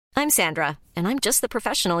I'm Sandra, and I'm just the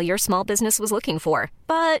professional your small business was looking for.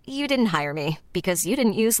 But you didn't hire me because you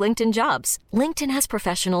didn't use LinkedIn Jobs. LinkedIn has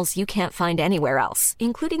professionals you can't find anywhere else,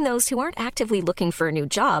 including those who aren't actively looking for a new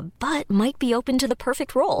job, but might be open to the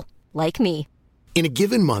perfect role, like me. In a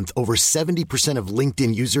given month, over 70% of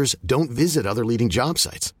LinkedIn users don't visit other leading job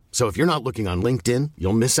sites. So if you're not looking on LinkedIn,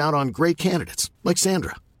 you'll miss out on great candidates like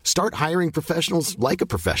Sandra. Start hiring professionals like a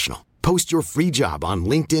professional. Post your free job on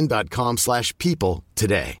linkedin.com/people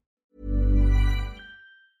today.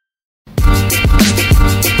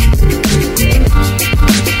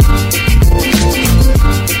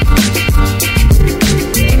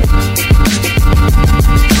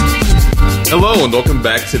 Hello and welcome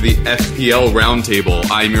back to the FPL Roundtable.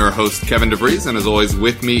 I'm your host, Kevin DeVries, and as always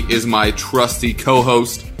with me is my trusty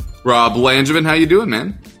co-host, Rob Langevin. How you doing,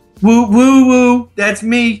 man? Woo, woo, woo. That's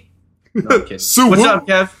me. No, I'm kidding. So what's woo. up,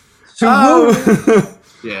 Kev? So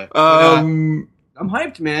woo. Yeah. I'm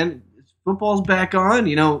hyped, man. Football's back on.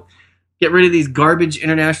 You know, get rid of these garbage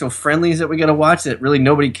international friendlies that we got to watch that really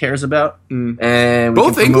nobody cares about. And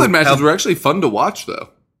both England matches were actually fun to watch, though.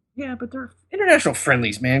 Yeah, but they're international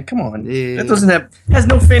friendlies, man. Come on. Yeah. That has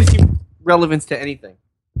no fantasy relevance to anything.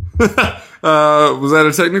 Was that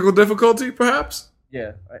a technical difficulty, perhaps?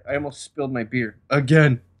 Yeah, I almost spilled my beer.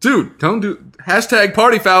 Again. Dude, don't do... Hashtag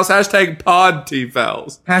party fouls, hashtag pod tea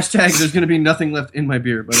fouls. Hashtag there's going to be nothing left in my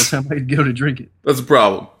beer by the time I go to drink it. That's a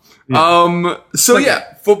problem.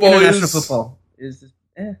 Yeah. Football international is... football is...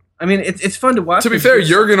 I mean, it's fun to watch. To be fair,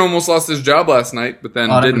 Jurgen almost lost his job last night, but then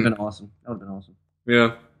didn't. That would have been awesome.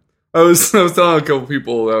 Yeah. I was telling a couple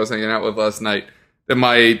people that I was hanging out with last night that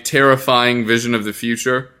my terrifying vision of the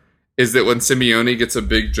future is that when Simeone gets a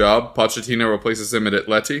big job, Pochettino replaces him at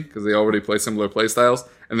Atleti because they already play similar play styles,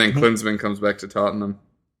 and then Klinsmann comes back to Tottenham.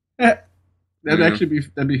 That'd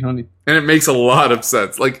be funny. And it makes a lot of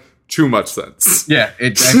sense, like too much sense. Yeah,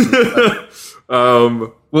 it actually.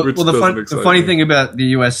 The funny thing about the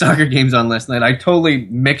U.S. soccer games on last night, I totally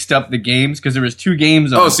mixed up the games because there was two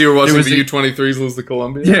games on. Oh, so you were watching the U23s lose to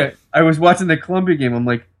Colombia? Yeah, I was watching the Colombia game. I'm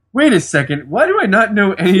like, wait a second, why do I not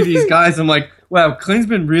know any of these guys? I'm like, wow,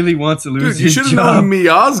 Klinsmann really wants to lose his job. You should have known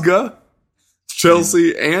Miazga,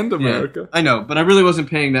 Chelsea, and America. Yeah, I know, but I really wasn't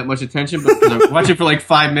paying that much attention because I was watching for like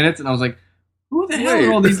 5 minutes, and I was like, who the hell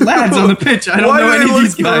are all these lads on the pitch? I don't know any of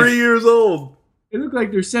these guys. 3 years old. They look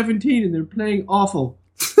like they're 17 and they're playing awful.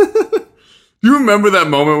 You remember that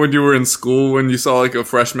moment when you were in school when you saw like a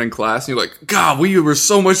freshman class and you're like, God, we were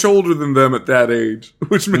so much older than them at that age,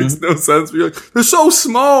 which makes no sense. But you're like, they're so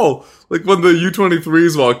small. Like when the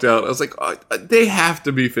U23s walked out, I was like, oh, they have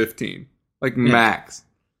to be 15, like max.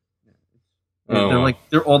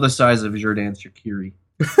 They're all the size of Xherdan Shaqiri.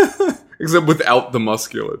 Except without the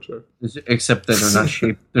musculature. Except that they're not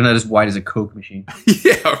shaped. They're not as wide as a Coke machine.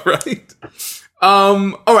 Yeah, right.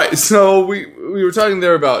 All right, so we were talking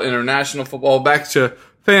there about international football. Back to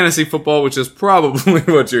fantasy football, which is probably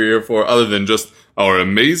what you're here for, other than just our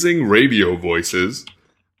amazing radio voices.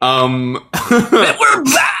 And we're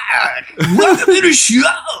back! Welcome to the show!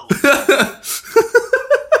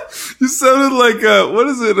 You sounded like, what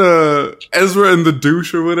is it, Ezra and the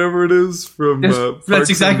Douche or whatever it is from That's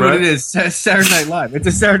exactly what it is. Saturday Night Live. It's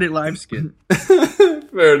a Saturday Night Live skit.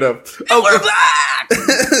 Fair enough. And we're back!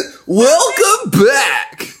 Welcome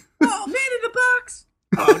back! Oh, man in the box!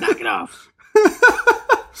 Oh, knock it off.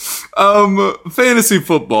 Fantasy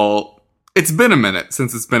football. It's been a minute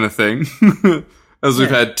since it's been a thing. As we've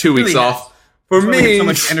had 2 weeks off. For me... so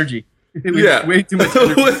much energy. Yeah. Way too much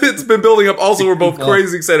energy. It's been building up. Also, we're both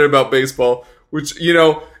crazy excited about baseball, which, you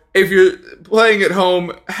know, if you're playing at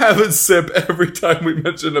home, have a sip every time we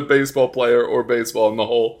mention a baseball player or baseball in the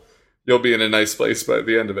whole. You'll be in a nice place by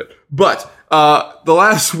the end of it. But the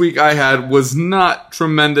last week I had was not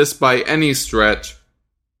tremendous by any stretch.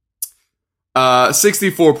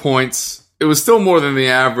 64 points. It was still more than the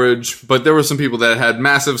average, but there were some people that had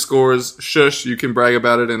massive scores. Shush, you can brag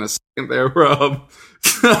about it in a second there, Rob.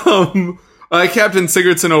 Captain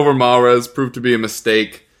Sigurdsson over Mahrez proved to be a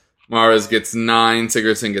mistake. Mahrez gets 9,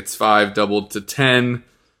 Sigurdsson gets 5, doubled to 10.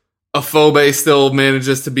 Afobe still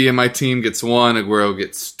manages to be in my team, gets 1. Aguero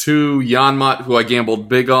gets 2. Janmat, who I gambled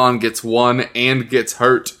big on, gets 1 and gets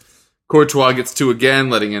hurt. Courtois gets 2 again,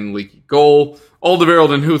 letting in leaky goal.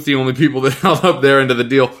 Alderweireld and Huth, the only people that held up their end of the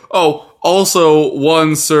deal. Oh, also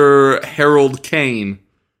one Sir Harold Kane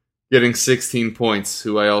getting 16 points,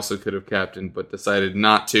 who I also could have captained, but decided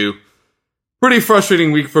not to. Pretty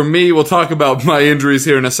frustrating week for me. We'll talk about my injuries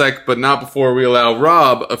here in a sec, but not before we allow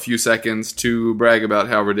Rob a few seconds to brag about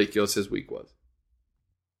how ridiculous his week was.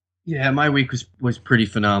 Yeah, my week was pretty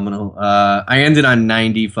phenomenal. I ended on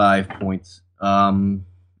 95 points.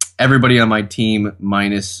 everybody on my team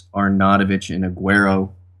minus Arnautovic and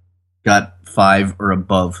Aguero got 5 or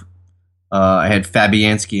above. I had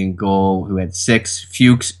Fabianski in goal, who had 6.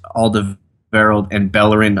 Fuchs, Alderweireld, and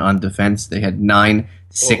Bellerin on defense. They had 9,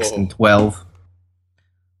 6, and 12.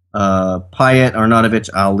 Payet, Arnautovic,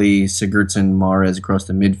 Ali, Sigurdsson, Mahrez across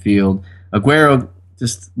the midfield. Aguero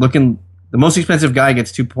just looking... The most expensive guy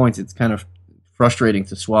gets 2 points. It's kind of frustrating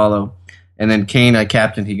to swallow. And then Kane, I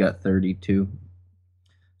captained. He got 32.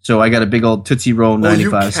 So I got a big old Tootsie Roll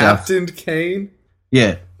 95 you South. captained Kane?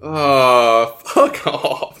 Yeah. Fuck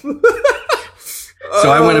off. So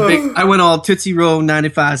I went all Tootsie Roll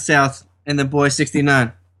 95 South and the boy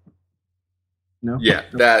 69. No? Yeah,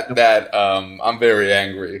 I'm very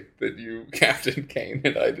angry that you captained Kane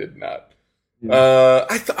and I did not. Yeah.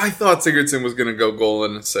 I thought Sigurdsson was going to go goal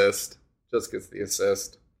and assist. Just gets the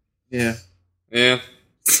assist. Yeah. Yeah.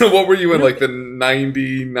 So what were you in, like the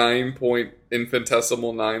 99 point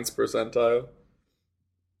infinitesimal nines percentile?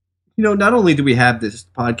 Not only do we have this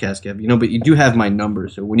podcast, Kev, but you do have my number.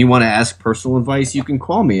 So when you want to ask personal advice, you can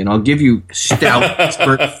call me and I'll give you stout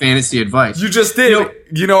expert fantasy advice. You just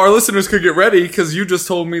did. Our listeners could get ready because you just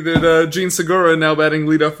told me that Gene Segura now batting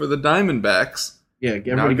leadoff for the Diamondbacks. Yeah,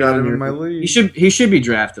 get now ready. I got him in my league. He should be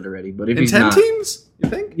drafted already, but if in he's 10 not, teams, you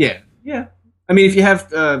think? Yeah. I mean, if you have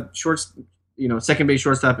second base,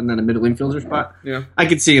 shortstop, and then a middle infielder spot, I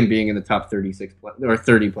could see him being in the top 36 or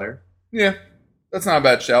 30 player. Yeah. That's not a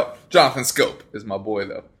bad shout. Jonathan Scope is my boy,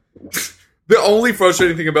 though. The only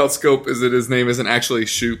frustrating thing about Scope is that his name isn't actually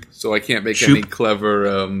Shoop, so I can't make any clever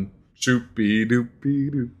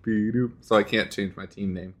shoopy-doopy-doopy-doop. So I can't change my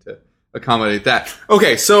team name to accommodate that.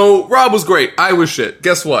 Okay, so Rob was great. I was shit.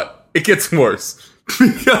 Guess what? It gets worse.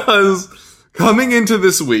 Because coming into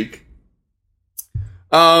this week,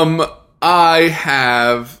 I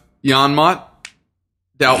have Janmot,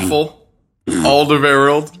 doubtful.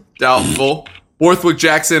 Alderweireld, doubtful. Borthwick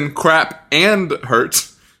Jackson, crap and hurt.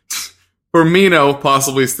 Firmino,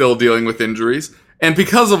 possibly still dealing with injuries. And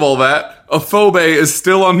because of all that, Afobe is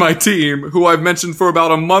still on my team, who I've mentioned for about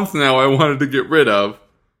a month now I wanted to get rid of.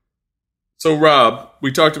 So, Rob,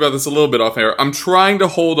 we talked about this a little bit off air. I'm trying to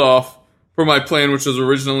hold off for my plan, which was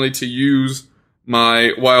originally to use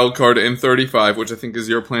my wild card in 35, which I think is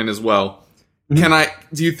your plan as well.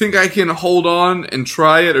 Mm-hmm. Do you think I can hold on and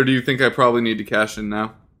try it, or do you think I probably need to cash in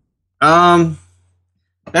now?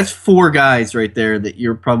 That's 4 guys right there that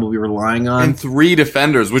you're probably relying on. And 3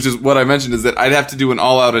 defenders, which is what I mentioned, is that I'd have to do an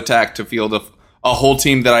all-out attack to field a whole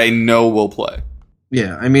team that I know will play.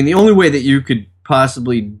 Yeah, I mean, the only way that you could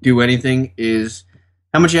possibly do anything is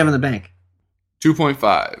how much you have in the bank?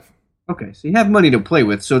 2.5. Okay, so you have money to play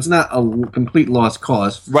with, so it's not a complete lost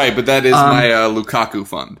cause. Right, but that is my Lukaku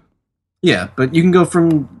fund. Yeah, but you can go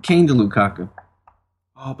from Kane to Lukaku.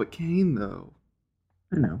 Oh, but Kane, though.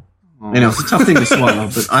 I know. I know, it's a tough thing to swallow,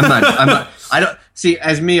 but I don't see,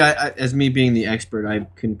 as me being the expert, I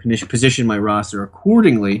can position my roster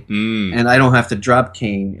accordingly, and I don't have to drop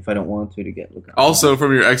Kane if I don't want to get Lukaku. Also,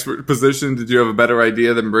 from your expert position, did you have a better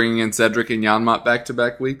idea than bringing in Cedric and Janmot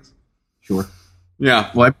back-to-back weeks? Sure. Yeah.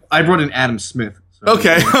 Well, I brought in Adam Smith. So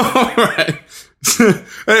okay, all right.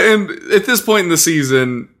 And at this point in the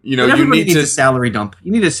season, you need a salary dump.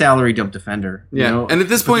 You need a salary dump defender. Yeah, and at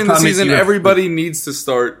this point in the season, everybody needs to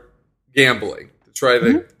start gambling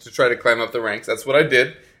to try to climb up the ranks. That's what I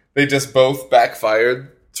did. They just both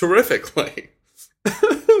backfired terrifically.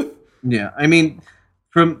 Yeah, I mean,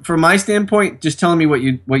 from my standpoint, just telling me what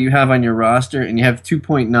you have on your roster, and you have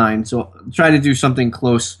 2.9. So try to do something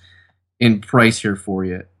close in price here for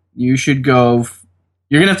you. You should go.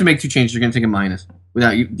 You're gonna have to make 2 changes. You're gonna take a minus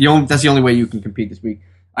without you. That's the only way you can compete this week.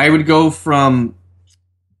 I would go from.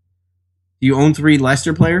 Do you own 3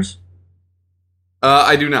 Leicester players?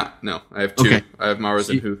 I do not. No, I have 2. Okay. I have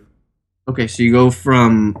Mahrez and Huth. Okay, so you go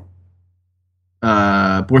from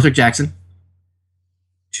Borthwick Jackson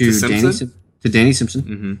to Danny Simpson.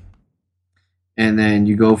 Mm-hmm. And then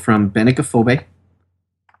you go from Benik Afobe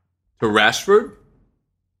to Rashford?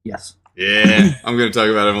 Yes. Yeah, I'm going to talk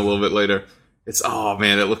about him a little bit later. It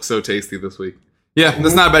looks so tasty this week. Yeah,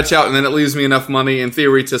 that's not a bad shout. And then it leaves me enough money, in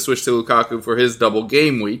theory, to switch to Lukaku for his double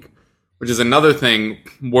game week, which is another thing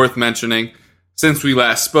worth mentioning. Since we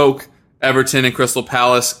last spoke, Everton and Crystal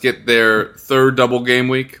Palace get their 3rd double game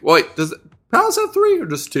week. Wait, does Palace have 3 or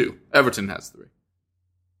just 2? Everton has 3.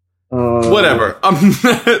 Whatever.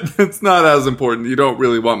 It's not as important. You don't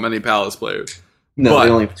really want many Palace players. No, they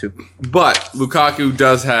only have 2. But Lukaku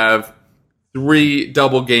does have 3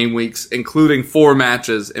 double game weeks, including 4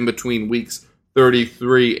 matches in between weeks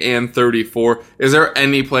 33 and 34. Is there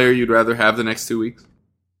any player you'd rather have the next 2 weeks?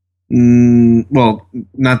 Well,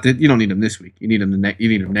 not that you don't need him this week. You need him you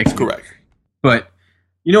need him next week. Correct. But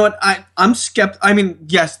you know what? I'm skeptical. I mean,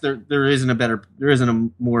 yes, there isn't a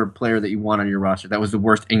more player that you want on your roster. That was the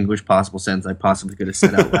worst English possible sentence I possibly could have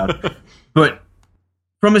said out loud. But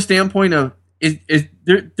from a standpoint of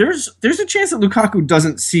there's a chance that Lukaku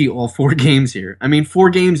doesn't see all 4 games here. I mean,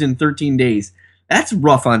 4 games in 13 days. That's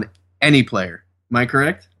rough on any player. Am I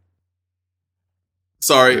correct?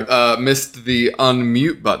 Sorry, missed the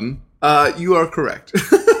unmute button. You are correct.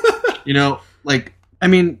 I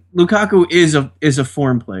mean, Lukaku is a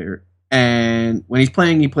foreign player, and when he's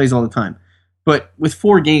playing, he plays all the time. But with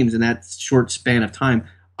 4 games in that short span of time,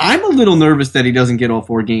 I'm a little nervous that he doesn't get all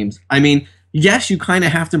 4 games. I mean, yes, you kind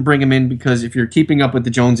of have to bring him in because if you're keeping up with the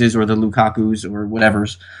Joneses or the Lukakus or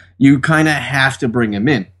whatever's, you kind of have to bring him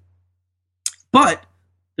in. But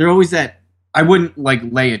they're always that. I wouldn't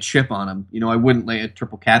lay a chip on him. I wouldn't lay a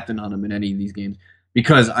triple captain on him in any of these games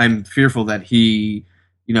because I'm fearful that he,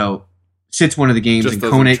 sits one of the games just and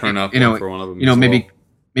Kone turn up for one of them.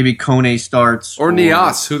 Maybe Kone starts or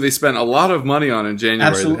Nias, who they spent a lot of money on in January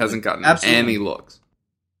absolutely, that hasn't gotten any looks.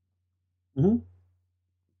 Mm-hmm.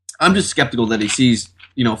 I'm just skeptical that he sees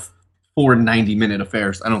 4 90-minute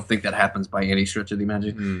affairs. I don't think that happens by any stretch of the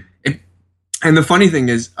imagination. And the funny thing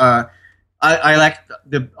is, I like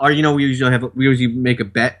we usually make a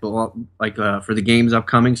bet, but for the games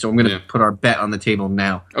upcoming. So I'm going to put our bet on the table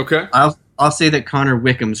now. Okay. I'll say that Connor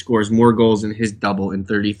Wickham scores more goals in his double in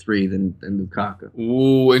 33 than Lukaku.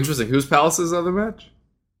 Ooh, interesting. Who's Palace's other match?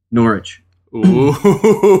 Norwich.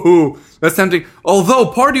 Ooh, that's tempting.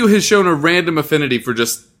 Although Pardew has shown a random affinity for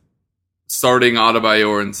just starting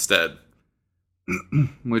Adebayor instead,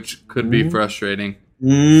 which could be frustrating.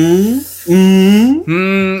 I'll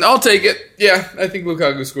take it. Yeah, I think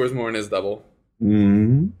Lukaku scores more in his double.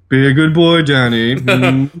 Be a good boy, Johnny.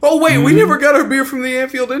 Oh wait, we never got our beer from the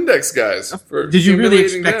Anfield Index, guys. Did you really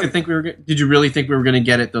think we were going to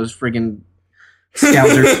get it? Those friggin'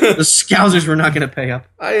 Scousers. The Scousers were not going to pay up.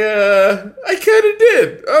 I kind of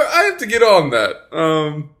did. I have to get on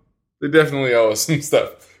that. They definitely owe us some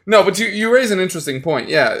stuff. No, but you raise an interesting point.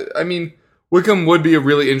 Yeah, I mean, Wickham would be a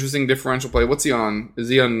really interesting differential play. What's he on? Is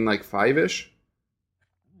he on 5-ish?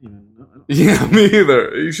 Yeah, me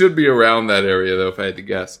either. He should be around that area, though, if I had to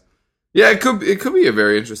guess. Yeah, it could be a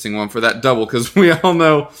very interesting one for that double, because we all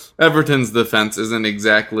know Everton's defense isn't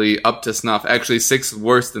exactly up to snuff. Actually, 6th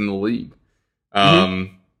worst in the league. And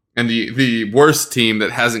the worst team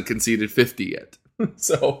that hasn't conceded 50 yet.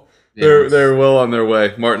 So they're well on their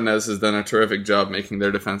way. Martinez has done a terrific job making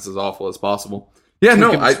their defense as awful as possible. Yeah,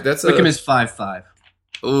 Wickham is 5-5.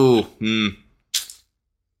 Ooh,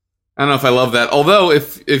 I don't know if I love that. Although,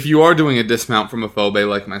 if you are doing a dismount from a Phobe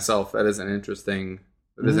like myself, that is an interesting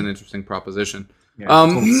proposition. Yeah,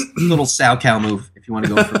 little Salcow move if you want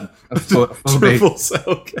to go from a Phobe. Triple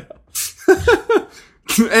Salcow.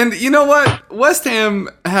 And you know what? West Ham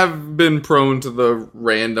have been prone to the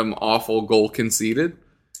random awful goal conceded.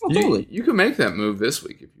 Oh, totally. You can make that move this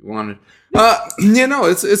week if you wanted.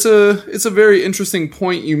 It's a very interesting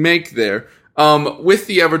point you make there. With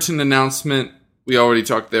the Everton announcement, we already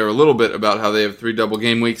talked there a little bit about how they have 3 double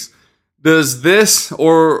game weeks. Does this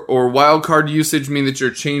or wildcard usage mean that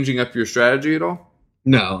you're changing up your strategy at all?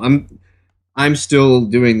 No, I'm still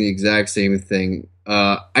doing the exact same thing.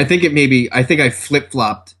 I think I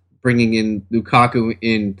flip-flopped bringing in Lukaku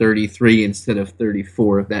in 33 instead of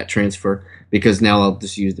 34 of that transfer, because now I'll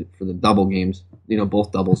just use it for the double games,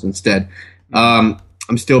 both doubles instead. I'm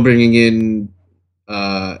still bringing in who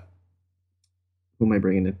am I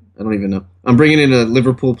bringing in? I don't even know. I'm bringing in a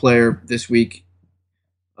Liverpool player this week,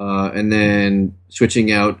 and then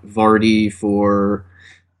switching out Vardy for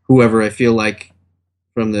whoever I feel like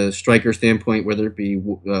from the striker standpoint, whether it be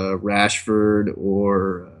Rashford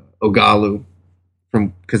or Ogalu,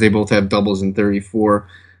 because they both have doubles in 34,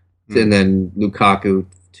 and then Lukaku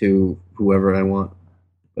to whoever I want.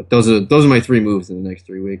 But those are my 3 moves in the next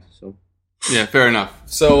 3 weeks. So yeah, fair enough.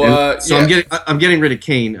 So I'm getting rid of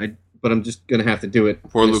Kane, but I'm just gonna have to do it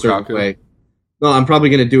for Lukaku. Way. Well, I'm probably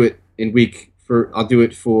gonna do it I'll do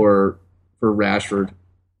it for Rashford,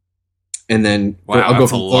 and then I'll go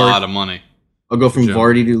from a lot of money. I'll go from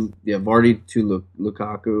Vardy to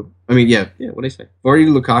Lukaku. I mean, what did I say? Vardy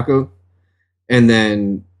to Lukaku, and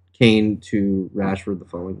then Kane to Rashford the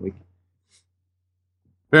following week.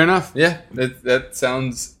 Fair enough. Yeah, that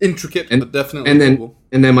sounds intricate, but definitely doable.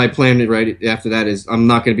 And then my plan right after that is I'm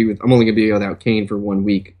only going to be without Kane for 1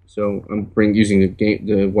 week. So I'm using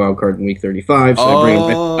the wild card in week 35.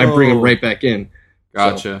 So I bring him right back in.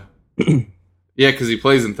 Gotcha. So. Yeah, because he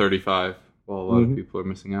plays in 35. Well, a lot of people are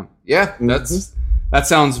missing out. Yeah, That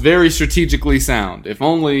sounds very strategically sound. If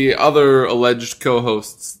only other alleged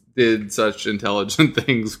co-hosts did such intelligent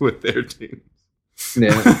things with their teams.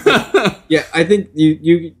 Yeah, yeah. I think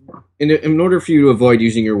you in order for you to avoid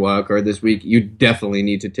using your wild card this week, you definitely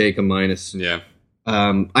need to take a minus. Yeah.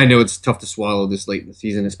 I know it's tough to swallow this late in the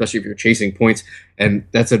season, especially if you're chasing points, and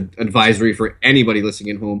that's an advisory for anybody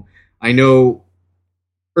listening at home. I know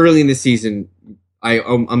early in the season,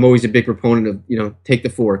 I'm always a big proponent of, take the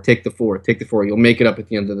 4, take the 4, take the 4. You'll make it up at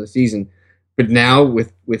the end of the season. But now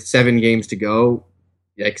with 7 games to go,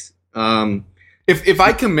 yikes. If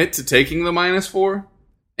I commit to taking the -4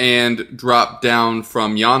 and drop down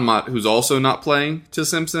from Janmat, who's also not playing, to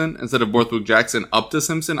Simpson, instead of Borthwick Jackson up to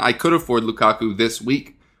Simpson, I could afford Lukaku this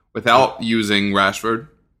week without using Rashford.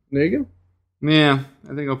 There you go. Yeah,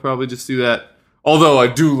 I think I'll probably just do that. Although I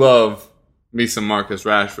do love me some Marcus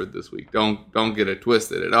Rashford this week. Don't get it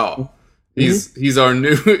twisted at all. He's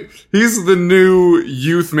the new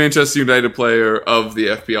youth Manchester United player of the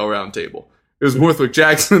FPL roundtable. It was Borthwick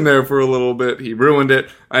Jackson there for a little bit. He ruined it.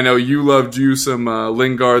 I know you loved some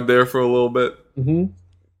Lingard there for a little bit. Mm-hmm.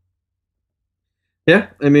 Yeah,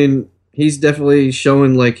 I mean, he's definitely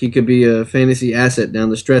showing like he could be a fantasy asset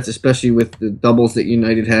down the stretch, especially with the doubles that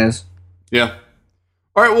United has. Yeah.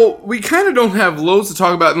 All right, well, we kind of don't have loads to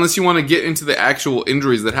talk about unless you want to get into the actual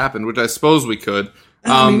injuries that happened, which I suppose we could.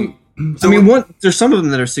 There's some of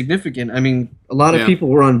them that are significant. I mean, a lot of people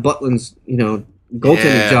were on Butland's,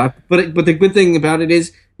 goaltending job. But the good thing about it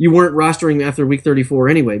is you weren't rostering after week 34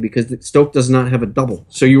 anyway, because Stoke does not have a double.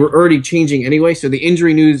 So you were already changing anyway. So the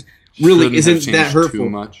injury news really isn't that hurtful. Too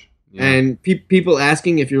much. Yeah. And people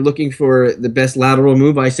asking if you're looking for the best lateral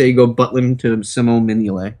move, I say go Butland to Simon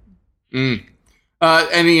Mignolet.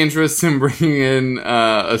 Any interest in bringing in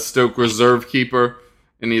a Stoke reserve keeper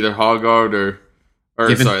in either Hoggard or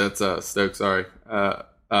sorry, that's Stoke. Sorry.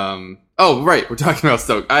 Oh, right, we're talking about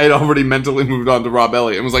Stoke. I had already mentally moved on to Rob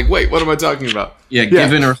Elliott and was like, wait, what am I talking about? Yeah,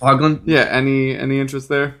 Given or Hogland. Yeah, any interest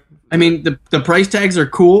there? I mean, the price tags are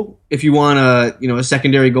cool if you want a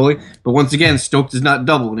secondary goalie, but once again, Stoke does not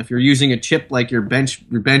double, and if you're using a chip like your bench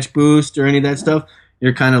boost or any of that stuff,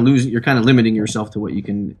 you're kind of limiting yourself to what you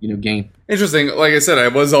can gain. Interesting. Like I said, I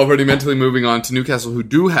was already mentally moving on to Newcastle, who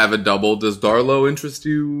do have a double. Does Darlow interest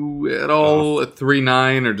you at all at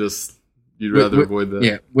 3-9, or just you'd rather avoid that?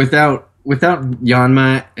 Yeah, without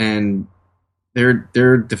Janmat, and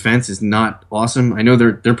their defense is not awesome. I know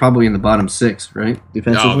they're probably in the bottom 6, right?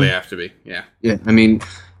 Defensively. Oh, they have to be. Yeah. Yeah. I mean,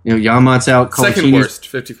 Janmat's out. Second worst,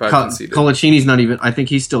 55 conceded. Colaccini's not even. I think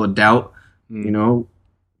he's still a doubt.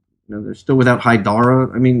 They're still without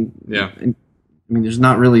Haidara. I mean, yeah. There's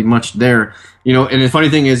not really much there. And the funny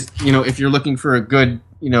thing is, if you're looking for a good,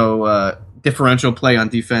 differential play on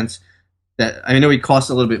defense, that I know he costs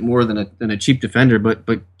a little bit more than a cheap defender, but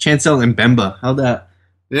Chancel Mbemba, how that?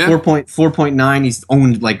 Yeah. 4.9. He's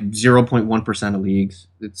owned like 0.1% of leagues.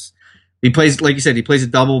 He plays, like you said, he plays a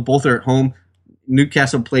double. Both are at home.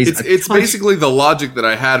 Newcastle plays. It's basically the logic that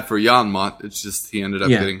I had for Janmat. It's just he ended up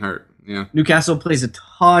getting hurt. Yeah. Newcastle plays a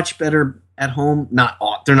touch better at home.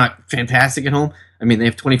 They're not fantastic at home. I mean, they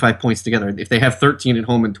have 25 points together. If they have 13 at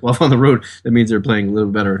home and 12 on the road, that means they're playing a little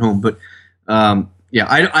better at home. But I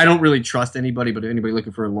don't really trust anybody, but anybody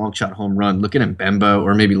looking for a long shot home run, look at Mbemba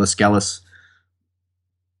or maybe Lascelles.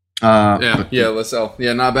 Lascelles.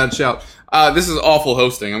 Yeah, not a bad shout. This is awful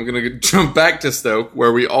hosting. I'm going to jump back to Stoke,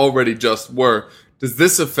 where we already just were. Does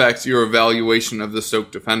this affect your evaluation of the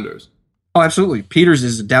Stoke defenders? Oh, absolutely. Peters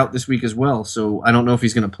is a doubt this week as well, so I don't know if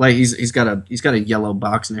he's going to play. He's got a yellow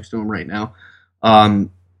box next to him right now.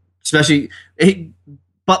 Especially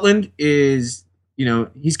Butland is,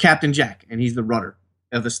 he's Captain Jack and he's the rudder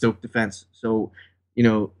of the Stoke defense. So,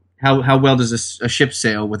 how well does a ship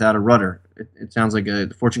sail without a rudder? It sounds like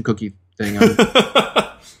a fortune cookie thing.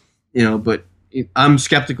 But I'm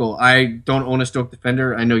skeptical. I don't own a Stoke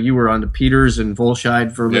defender. I know you were on the Peters and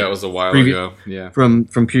Volscheid for it was a while ago. Yeah, from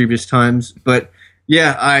previous times. But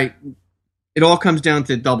yeah, it all comes down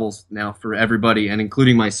to doubles now for everybody, and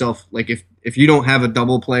including myself. Like if you don't have a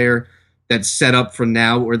double player that's set up for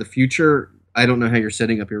now or the future, I don't know how you're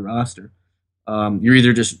setting up your roster. You're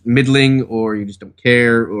either just middling, or you just don't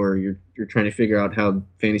care, or you're trying to figure out how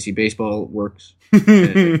fantasy baseball works.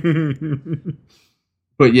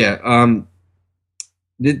 But yeah,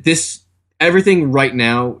 this everything right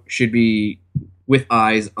now should be with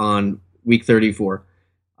eyes on week 34.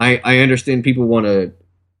 I understand people want to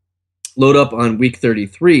load up on week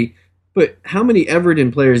 33, but how many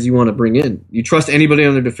Everton players do you want to bring in? You trust anybody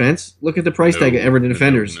on their defense? Look at the price tag of Everton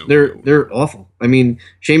defenders. They're awful. I mean,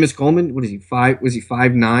 Seamus Coleman, what is he,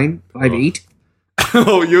 5'9", 5'8"?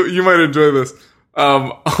 Oh, you might enjoy this. On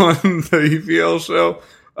the EPL show,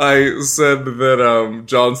 I said that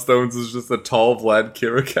John Stones is just a tall Vlad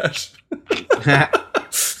Kirikesh.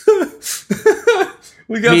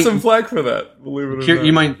 We got some flack for that, believe it or not.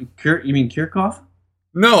 You mean Kirkov?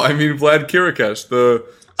 No, I mean Vlad Kirikesh, the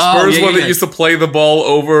Spurs one that used to play the ball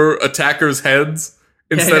over attackers' heads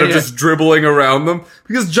instead of just dribbling around them.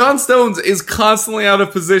 Because John Stones is constantly out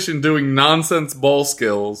of position doing nonsense ball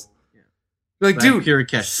skills. Like, Vlad dude,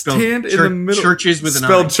 Kirikesh, stand in the middle. Churches with an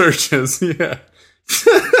spelled I. churches, yeah.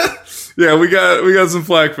 Yeah, we got some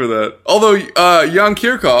flack for that. Although Jan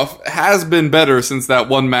Kirchhoff has been better since that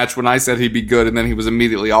one match when I said he'd be good, and then he was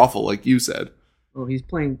immediately awful, like you said. Well, he's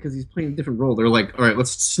playing a different role. They're like, all right,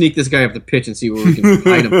 let's sneak this guy off the pitch and see where we can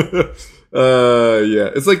hide him. Yeah,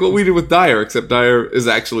 it's like what we did with Dyer, except Dyer is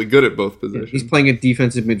actually good at both positions. He's playing a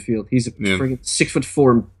defensive midfield. He's a friggin'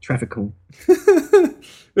 6'4" traffic cone.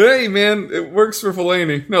 Hey, man, it works for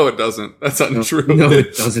Fellaini. No, it doesn't. That's untrue. No,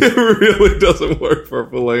 it doesn't. It really doesn't work for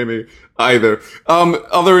Fellaini either.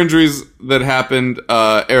 Other injuries that happened,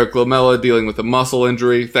 Eric Lamela dealing with a muscle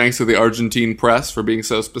injury, thanks to the Argentine press for being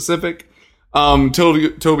so specific.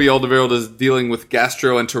 Toby Alderweireld is dealing with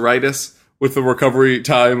gastroenteritis with the recovery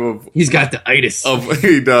time of... He's got the itis.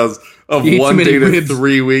 He does. Of He ate 1 too many day to ribs.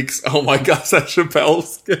 3 weeks. Oh my gosh, that Chappelle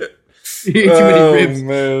skit. He ate too many ribs.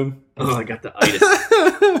 Man. Oh, I got the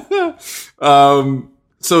itis.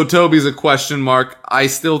 So Toby's a question mark. I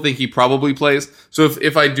still think he probably plays. So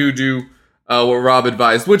if I do what Rob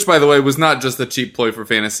advised, which by the way was not just a cheap ploy for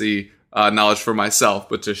fantasy knowledge for myself,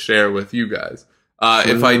 but to share with you guys.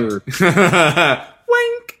 If I wink,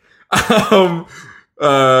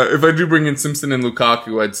 if I do bring in Simpson and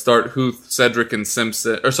Lukaku, I'd start Huth, Cedric, and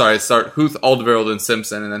Simpson. Or sorry, I'd start Huth, Alderweireld, and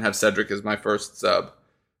Simpson, and then have Cedric as my first sub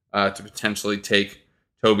to potentially take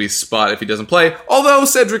Toby's spot if he doesn't play. Although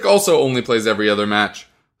Cedric also only plays every other match.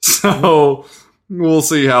 So we'll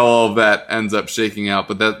see how all of that ends up shaking out.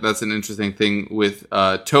 But that's an interesting thing with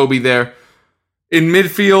Toby there. In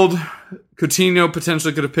midfield, Coutinho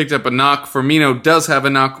potentially could have picked up a knock. Firmino does have a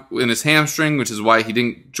knock in his hamstring, which is why he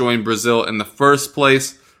didn't join Brazil in the first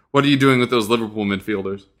place. What are you doing with those Liverpool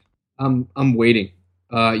midfielders? I'm waiting.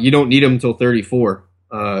 You don't need them until 34.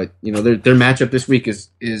 Their matchup this week is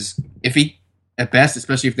iffy at best,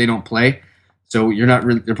 especially if they don't play. So you're not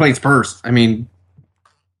really. They're playing Spurs. I mean,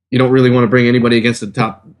 you don't really want to bring anybody against the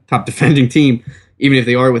top defending team, even if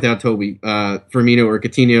they are without Toby. Firmino or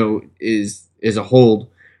Coutinho is a hold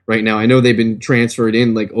right now. I know they've been transferred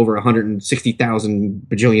in like over 160,000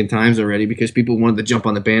 bajillion times already because people wanted to jump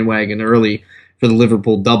on the bandwagon early for the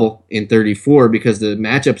Liverpool double in 34 because the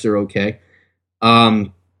matchups are okay.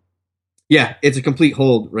 Yeah, it's a complete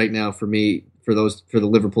hold right now for me for the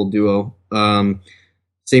Liverpool duo.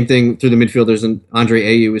 Same thing through the midfielders, and Andre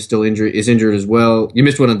Ayew is injured as well. You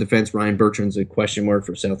missed one on defense. Ryan Bertrand's a question mark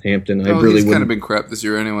for Southampton. He's kind of been crap this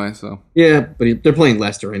year anyway. So yeah, but they're playing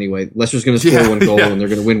Leicester anyway. Leicester's going to score one goal and they're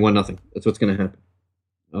going to win 1-0. That's what's going to happen.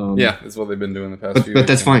 That's what they've been doing the past few. But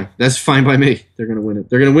that's fine. That's fine by me. They're going to win it.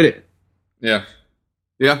 They're going to win it. Yeah.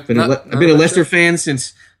 I've been a Leicester fan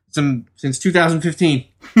since 2015.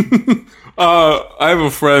 I have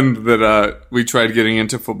a friend that we tried getting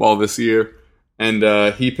into football this year, and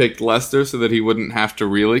he picked Leicester so that he wouldn't have to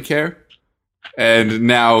really care. And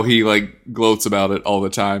now he gloats about it all the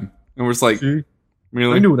time. And we're just like,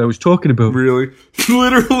 really? I knew what I was talking about. Really?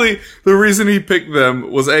 Literally, the reason he picked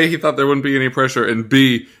them was A, he thought there wouldn't be any pressure, and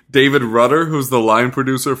B, David Rudder, who's the line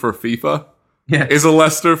producer for FIFA, is a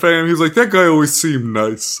Leicester fan. He's like, that guy always seemed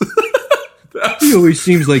nice. He always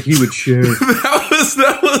seems like he would share.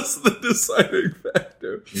 That was the deciding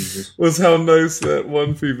factor. Jesus. Was how nice that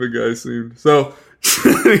one FIFA guy seemed. So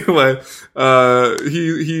anyway,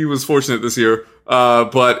 he was fortunate this year.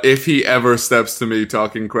 But if he ever steps to me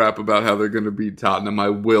talking crap about how they're going to beat Tottenham, I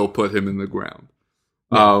will put him in the ground.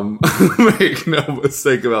 Make no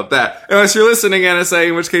mistake about that. Unless you're listening, NSA,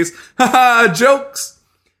 in which case, haha, jokes.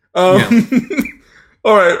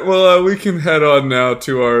 All right, well, we can head on now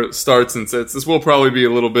to our starts and sits. This will probably be a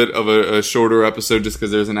little bit of a shorter episode just because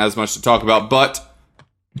there isn't as much to talk about, but...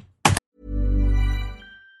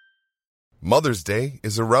 Mother's Day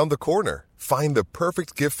is around the corner. Find the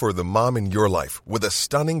perfect gift for the mom in your life with a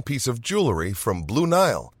stunning piece of jewelry from Blue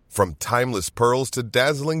Nile. From timeless pearls to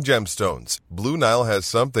dazzling gemstones, Blue Nile has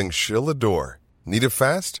something she'll adore. Need it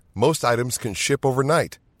fast? Most items can ship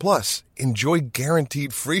overnight. Plus, enjoy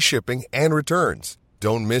guaranteed free shipping and returns.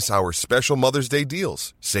 Don't miss our special Mother's Day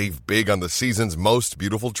deals. Save big on the season's most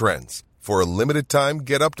beautiful trends. For a limited time,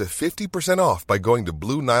 get up to 50% off by going to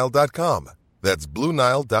BlueNile.com. That's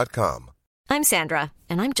BlueNile.com. I'm Sandra,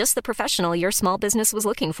 and I'm just the professional your small business was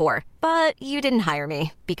looking for. But you didn't hire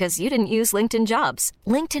me because you didn't use LinkedIn Jobs.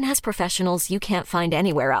 LinkedIn has professionals you can't find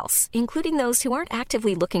anywhere else, including those who aren't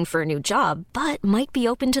actively looking for a new job, but might be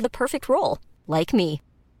open to the perfect role, like me.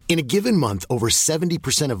 In a given month, over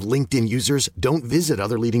 70% of LinkedIn users don't visit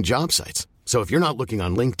other leading job sites. So if you're not looking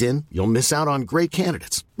on LinkedIn, you'll miss out on great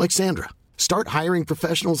candidates like Sandra. Start hiring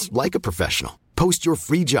professionals like a professional. Post your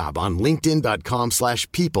free job on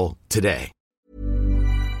linkedin.com/people today.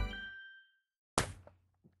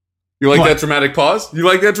 You like that dramatic pause? You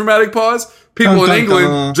like that dramatic pause? People in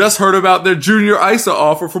England just heard about their junior ISA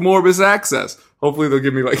offer for Morbis Access. Hopefully they'll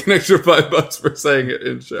give me like an extra $5 for saying it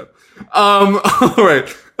in show. All right.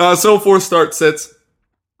 So for start sits,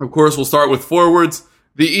 of course, we'll start with forwards.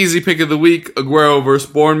 The easy pick of the week, Aguero versus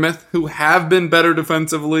Bournemouth, who have been better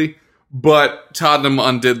defensively, but Tottenham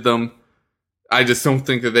undid them. I just don't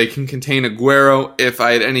think that they can contain Aguero. If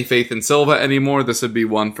I had any faith in Silva anymore, this would be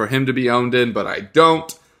one for him to be owned in, but I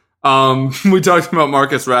don't. We talked about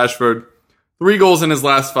Marcus Rashford. 3 goals in his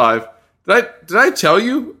last 5. Did I tell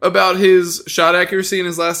you about his shot accuracy in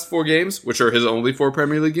his last 4 games, which are his only 4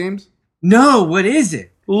 Premier League games? No, what is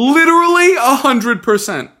it? Literally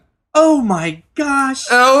 100%. Oh my gosh.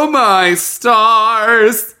 Oh my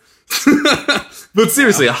stars. But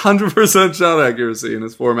seriously, 100% shot accuracy in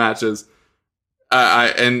his 4 matches.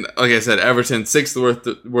 And like I said, Everton,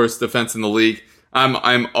 6th worst defense in the league.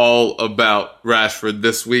 I'm all about Rashford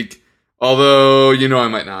this week. Although, I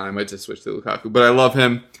might not. I might just switch to Lukaku. But I love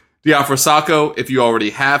him. Diafra Sakho, if you already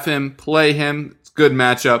have him, play him. It's a good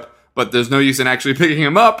matchup. But there's no use in actually picking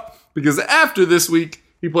him up, because after this week,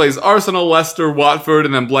 he plays Arsenal, Leicester, Watford,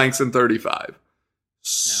 and then blanks in 35.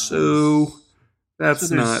 So there's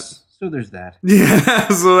that. Yeah,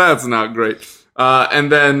 so that's not great.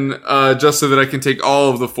 And then, just so that I can take all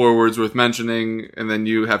of the forwards worth mentioning, and then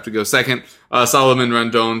you have to go second, Solomon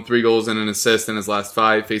Rondon, 3 goals and an assist in his last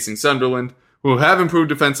 5, facing Sunderland, who have improved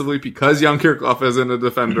defensively because Jan Kirchhoff isn't a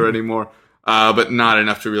defender anymore, but not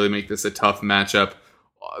enough to really make this a tough matchup.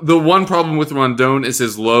 The one problem with Rondon is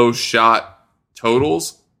his low shot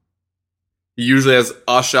totals. He usually has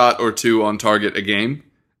a shot or 2 on target a game,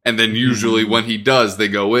 and then usually when he does, they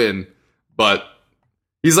go in, but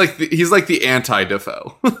he's like the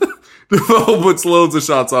anti-Defoe. Defoe puts loads of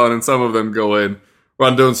shots on, and some of them go in.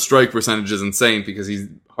 Rondon's strike percentage is insane because he's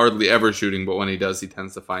hardly ever shooting, but when he does, he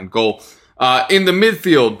tends to find goal. In the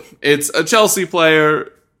midfield, it's a Chelsea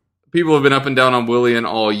player. People have been up and down on Willian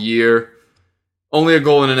all year. Only a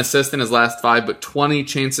goal and an assist in his last 5, but 20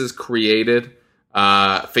 chances created.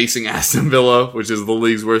 Facing Aston Villa, which is the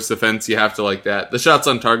league's worst defense. You have to like that. The shots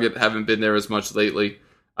on target haven't been there as much lately,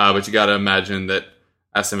 but you got to imagine that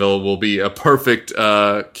Aston Villa will be a perfect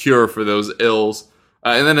cure for those ills.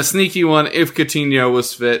 And then a sneaky one, if Coutinho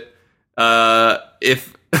was fit.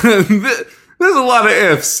 If there's a lot of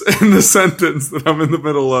ifs in the sentence that I'm in the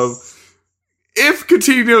middle of. If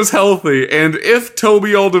Coutinho's healthy, and if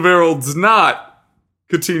Toby Alderweireld's not,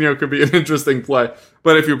 Coutinho could be an interesting play.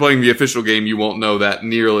 But if you're playing the official game, you won't know that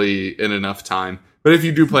nearly in enough time. But if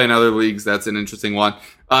you do play in other leagues, that's an interesting one.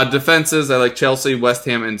 Defenses, I like Chelsea, West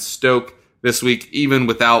Ham, and Stoke this week, even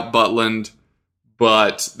without Butland.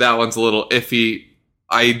 But that one's a little iffy.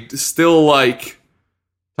 I still like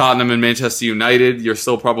Tottenham and Manchester United. You're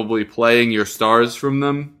still probably playing your stars from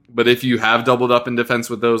them. But if you have doubled up in defense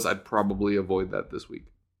with those, I'd probably avoid that this week.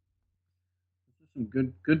 Some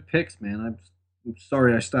good picks, man. I'm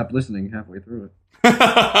sorry I stopped listening halfway through it.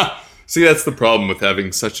 See, that's the problem with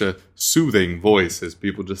having such a soothing voice, is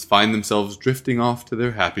people just find themselves drifting off to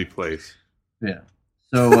their happy place. Yeah.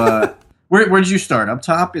 So, where did you start? Up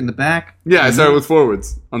top, in the back? Yeah, I started with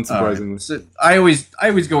forwards, unsurprisingly. So I always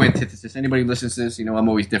go antithesis. Anybody who listens to this, I'm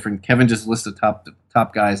always different. Kevin just lists the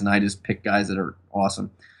top guys, and I just pick guys that are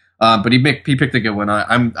awesome. But he picked a good one.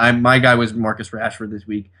 My guy was Marcus Rashford this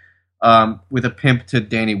week, with a pimp to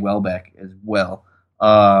Danny Welbeck as well.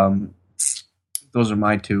 Those are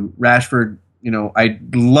my 2. Rashford, I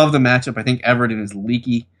love the matchup. I think Everton is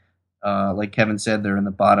leaky. Like Kevin said, they're in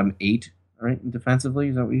the bottom 8, right? Defensively,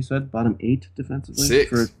 is that what you said? Bottom 8 defensively?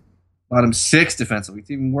 6. Bottom 6 defensively.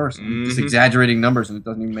 It's even worse. I'm just exaggerating numbers, and it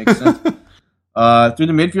doesn't even make sense. Through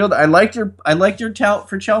the midfield, I liked your tout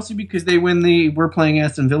for Chelsea because they win the We're Playing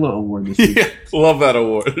Aston Villa award this week. Yeah, love that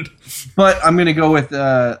award. But I'm going to go with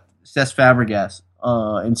Cesc Fabregas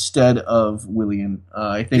instead of Willian.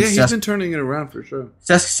 I think he's been turning it around for sure.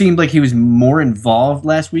 Cesc seemed like he was more involved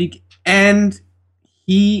last week, and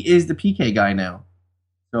he is the PK guy now.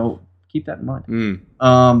 So keep that in mind.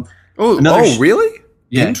 Really?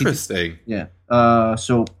 Yeah, interesting.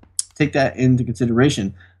 So take that into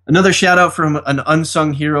consideration. Another shout out from an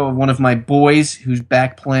unsung hero of one of my boys who's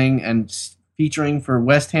back playing and featuring for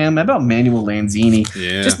West Ham. How about Manuel Lanzini?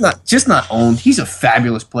 Yeah. Just not owned. He's a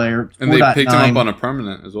fabulous player. And they picked him up on a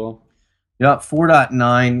permanent as well. Yeah,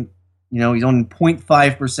 4.9. He's on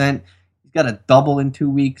 0.5%. He's got a double in 2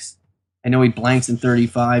 weeks. I know he blanks in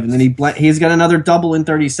 35, and then he's got another double in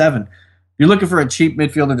 37. If you're looking for a cheap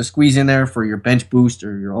midfielder to squeeze in there for your bench boost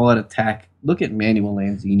or your all-out attack, look at Manuel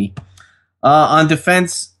Lanzini. On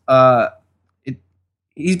defense,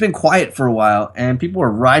 he's been quiet for a while, and people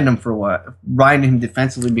are riding him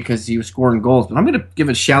defensively because he was scoring goals. But I'm going to give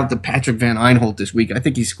a shout to Patrick Van Aanholt this week. I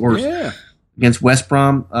think he scores against West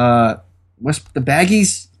Brom. The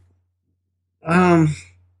Baggies,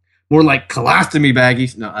 more like colostomy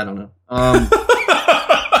baggies. No, I don't know.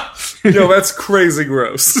 Yo, that's crazy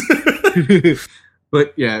gross.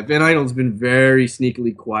 But yeah, Van Aanholt's been very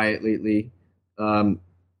sneakily quiet lately.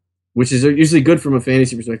 Which is usually good from a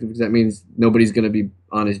fantasy perspective because that means nobody's going to be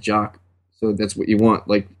on his jock. So that's what you want.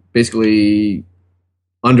 Like, basically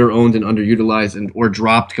under-owned and underutilized or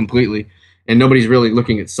dropped completely. And nobody's really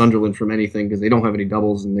looking at Sunderland from anything because they don't have any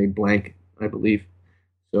doubles and they blank, I believe.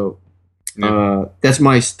 So that's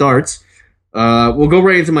my starts. We'll go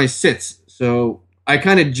right into my sits. So I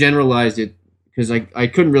kind of generalized it because I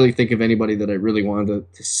couldn't really think of anybody that I really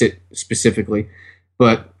wanted to sit specifically.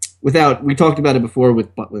 But we talked about it before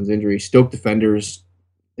with Butland's injury. Stoke defenders,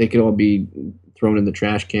 they could all be thrown in the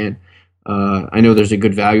trash can. I know there's a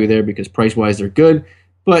good value there because price-wise they're good,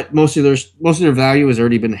 but most of their value has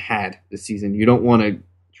already been had this season. You don't want to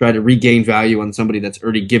try to regain value on somebody that's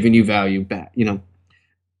already given you value back.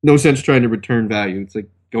 No sense trying to return value. It's like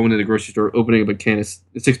going to the grocery store, opening up a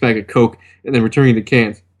six-pack of Coke, and then returning the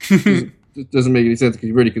cans. It doesn't make any sense because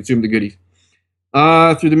you've already consumed the goodies.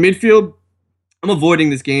 Through the midfield, I'm avoiding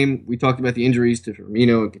this game. We talked about the injuries to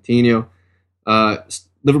Firmino and Coutinho.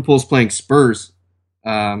 Liverpool's playing Spurs.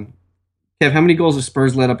 Kev, how many goals have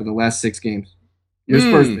Spurs let up in the last 6 games? You're a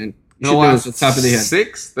Spurs fan. In the last the top of the head.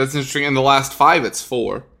 6? That's interesting. In the last 5, it's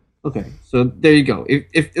 4. Okay, so there you go.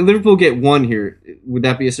 If Liverpool get 1 here,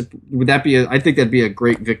 I think that'd be a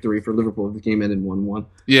great victory for Liverpool if the game ended 1-1.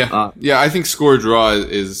 Yeah, I think score draw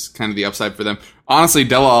is kind of the upside for them. Honestly,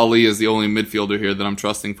 Dele Alli is the only midfielder here that I'm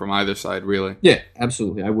trusting from either side, really. Yeah,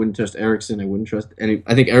 absolutely. I wouldn't trust Eriksen. I wouldn't trust any.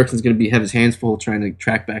 I think Eriksen's going to have his hands full trying to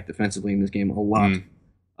track back defensively in this game a lot.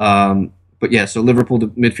 But yeah, so Liverpool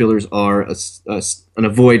midfielders are an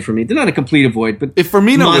avoid for me. They're not a complete avoid, but if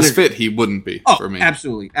Firmino was fit, he wouldn't be for me.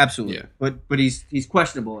 Absolutely. Yeah. But he's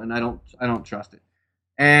questionable, and I don't trust it.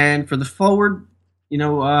 And for the forward,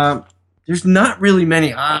 there's not really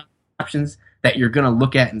many options that you're going to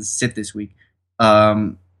look at and sit this week.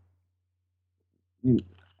 How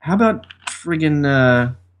about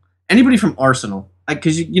friggin' anybody from Arsenal?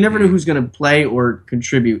 Because you never know who's going to play or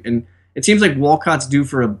contribute, and it seems like Walcott's due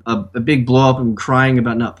for a big blow up and crying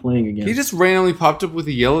about not playing again. He just randomly popped up with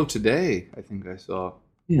a yellow today, I think I saw.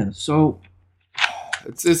 Yeah, so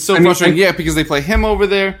it's so frustrating. Yeah, because they play him over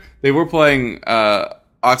there. They were playing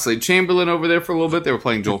Oxlade-Chamberlain over there for a little bit. They were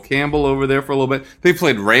playing Joel Campbell over there for a little bit. They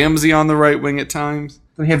played Ramsey on the right wing at times.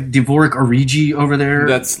 They have Divock Origi over there.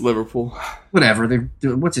 That's Liverpool. Whatever.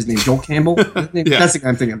 What's his name? Joel Campbell? Yeah. That's the guy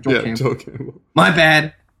I'm thinking of. Joel Campbell. My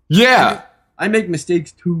bad. Yeah. I make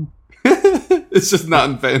mistakes too. It's just not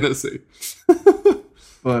in fantasy.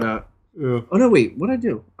 But, oh no, wait, what'd I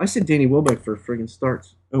do? I said Danny Welbeck for friggin'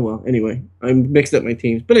 starts. Oh well, anyway, I mixed up my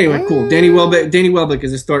teams. But anyway, cool. Danny Welbeck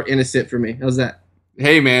is a start and a sit for me. How's that?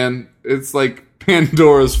 Hey man, it's like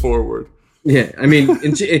Pandora's forward. Yeah, I mean,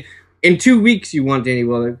 in 2 weeks you want Danny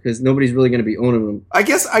Welbeck because nobody's really going to be owning him. I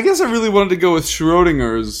guess I really wanted to go with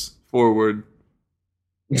Schrodinger's forward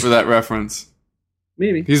for that reference.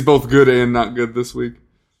 Maybe. He's both good and not good this week.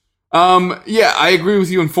 Yeah, I agree with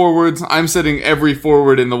you in forwards. I'm setting every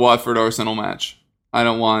forward in the Watford-Arsenal match. I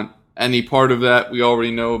don't want any part of that. We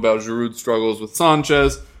already know about Giroud's struggles with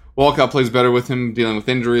Sanchez. Walcott plays better with him, dealing with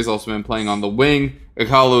injuries, also been playing on the wing.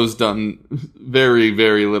 Ighalo's done very,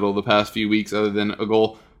 very little the past few weeks other than a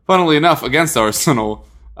goal, funnily enough, against Arsenal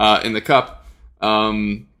in the Cup.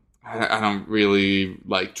 I don't really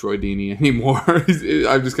like Troy Deeney anymore.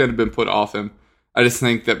 I've just kind of been put off him. I just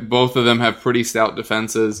think that both of them have pretty stout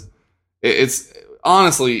defenses. It's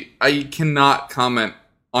honestly, I cannot comment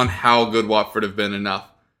on how good Watford have been enough.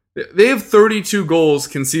 They have 32 goals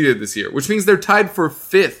conceded this year, which means they're tied for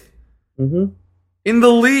 5th in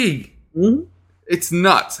the league. Mm-hmm. It's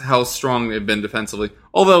nuts how strong they've been defensively.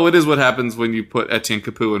 Although it is what happens when you put Etienne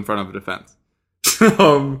Capoue in front of a defense.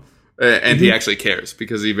 And he actually cares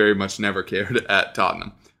because he very much never cared at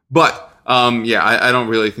Tottenham. But I don't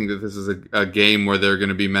really think that this is a game where there are going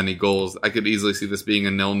to be many goals. I could easily see this being a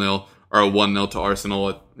 0-0 or a 1-0 to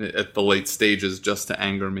Arsenal at the late stages just to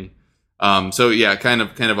anger me. Kind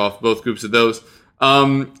of off both groups of those.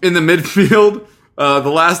 In the midfield, the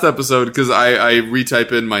last episode, because I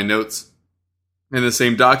retype in my notes in the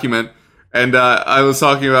same document, and I was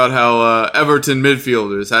talking about how Everton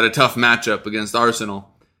midfielders had a tough matchup against Arsenal.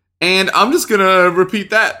 And I'm just going to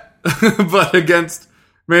repeat that, but against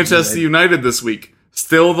Manchester United this week.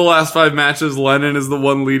 Still the last 5 matches, Lennon is the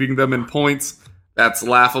one leading them in points. That's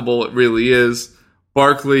laughable. It really is.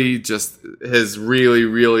 Barkley just has really,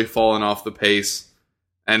 really fallen off the pace.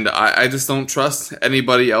 And I just don't trust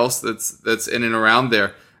anybody else that's in and around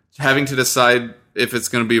there. Having to decide if it's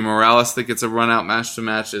going to be Morales that gets a run out match to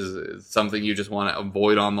match is something you just want to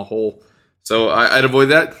avoid on the whole. So I'd avoid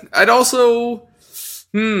that. I'd also...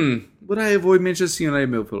 would I avoid Manchester United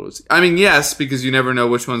midfielders? I mean, yes, because you never know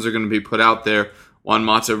which ones are going to be put out there. Juan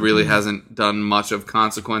Mata really hasn't done much of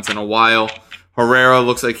consequence in a while. Herrera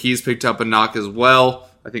looks like he's picked up a knock as well.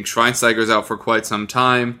 I think Schweinsteiger's out for quite some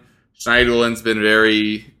time. Schneiderlin's been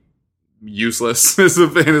very useless as a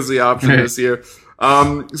fantasy option this year. So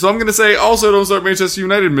I'm going to say also don't start Manchester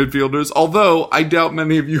United midfielders, although I doubt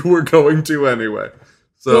many of you were going to anyway.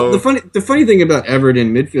 So the funny thing about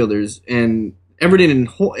Everton midfielders and Everton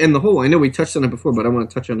in the whole, I know we touched on it before, but I want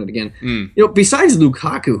to touch on it again. Besides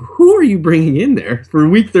Lukaku, who are you bringing in there for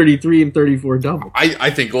week 33 and 34 double? I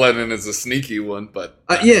think Lennon is a sneaky one, but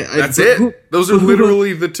that's it. Those are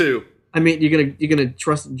literally the two. I mean, you're gonna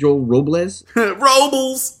trust Joel Robles?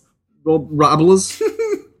 Robles.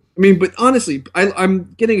 I mean, but honestly,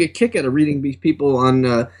 I'm getting a kick out of reading these people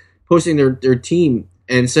on posting their team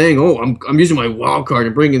and saying, "Oh, I'm using my wild card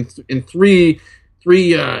and bringing in three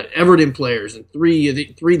Everton players and three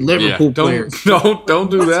Liverpool players."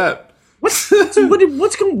 Don't do that. What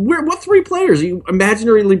 3 players? Are you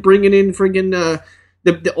imaginarily bringing in friggin'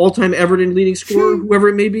 the all-time Everton leading scorer, whoever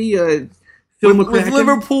it may be? Phil McCracken? With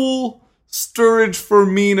Liverpool, Sturridge,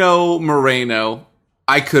 Firmino, Moreno,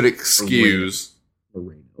 I could excuse.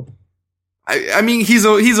 Moreno. I mean, he's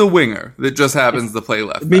a winger that just happens to play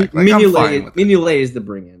left back. Mignolet is the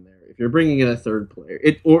bring in there. If you're bringing in a third player,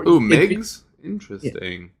 Miggs.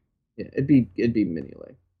 Interesting. Yeah, it'd be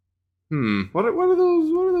Mignolet. What are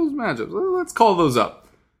those matchups? Let's call those up.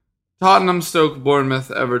 Tottenham, Stoke,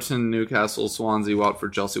 Bournemouth, Everton, Newcastle, Swansea,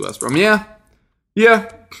 Watford, Chelsea, West Brom. Yeah.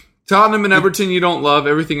 Tottenham and Everton you don't love.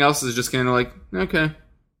 Everything else is just kind of like, okay.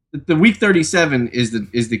 The week 37 is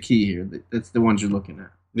the key here. That's the ones you're looking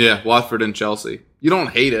at. Yeah, Watford and Chelsea. You don't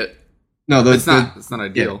hate it. No, it's not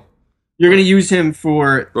ideal. Yeah. You're going to use him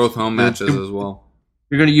for both home matches as well.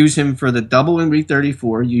 You're going to use him for the double in week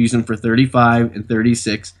 34. You use him for 35 and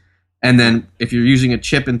 36. And then if you're using a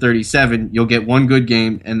chip in 37, you'll get one good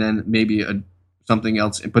game and then maybe something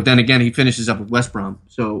else. But then again, he finishes up with West Brom.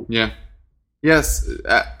 So yeah. Yes.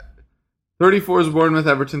 34 is Bournemouth,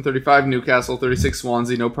 Everton, 35 Newcastle, 36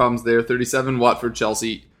 Swansea, no problems there. 37 Watford,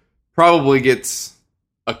 Chelsea. Probably gets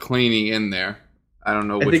a cleaning in there. I don't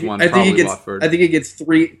know which one. Watford. I think he gets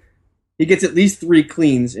 3. He gets at least 3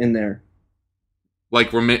 cleans in there. Like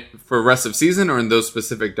for rest of season or in those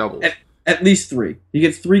specific doubles? At least 3. He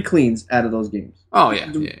gets 3 cleans out of those games. Oh,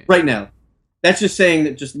 yeah. Right now. That's just saying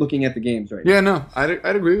that just looking at the games right now. Yeah, no,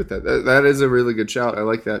 I'd agree with that. That is a really good shout. I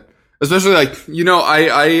like that. Especially I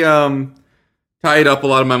tied up a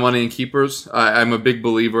lot of my money in keepers. I'm a big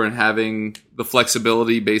believer in having the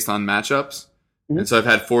flexibility based on matchups. Mm-hmm. And so I've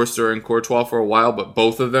had Forster and Courtois for a while, but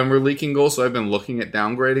both of them were leaking goals, so I've been looking at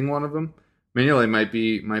downgrading one of them. Mignolet might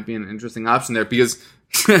be an interesting option there because,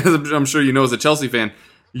 as I'm sure you know as a Chelsea fan,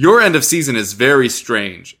 your end of season is very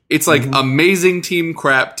strange. It's like amazing team,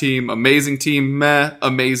 crap team, amazing team, meh,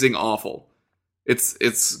 amazing, awful.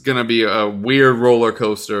 It's gonna be a weird roller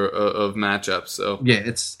coaster of matchups. So yeah,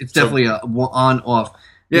 it's definitely a on off.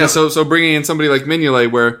 Yeah, so bringing in somebody like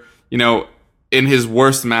Mignolet, where in his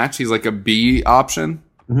worst match he's like a B option,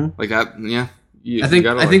 like that. Yeah, I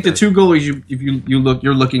think the 2 goalies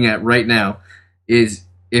you're looking at right now is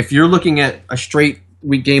if you're looking at a straight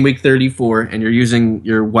week 34 and you're using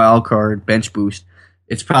your wild card bench boost,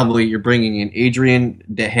 it's probably you're bringing in Adrian,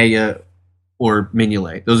 De Gea, or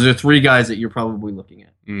Mignolet. Those are the 3 guys that you're probably looking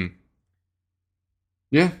at.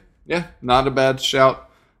 Yeah, not a bad shout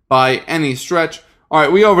by any stretch. All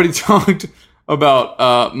right, we already talked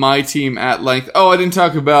about my team at length. Oh, I didn't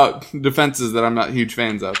talk about defenses that I'm not huge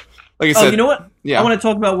fans of. Like I said, you know what? Yeah. I want to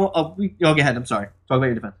talk about. Go ahead. I'm sorry. Talk about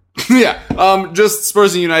your defense. Yeah. Just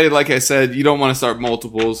Spurs and United. Like I said, you don't want to start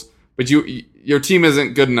multiples, but your team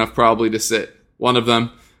isn't good enough probably to sit one of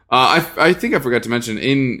them. I think I forgot to mention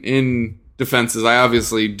in defenses. I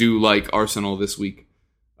obviously do like Arsenal this week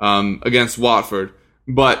against Watford,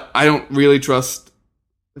 but I don't really trust.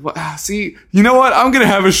 See, you know what? I'm going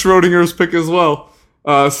to have a Schrodinger's pick as well.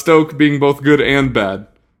 Stoke being both good and bad,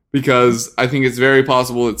 because I think it's very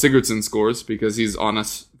possible that Sigurdsson scores because he's on a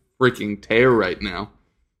freaking tear right now,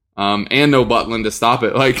 and no Butland to stop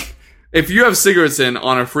it. Like, if you have Sigurdsson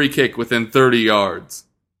on a free kick within 30 yards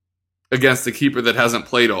against a keeper that hasn't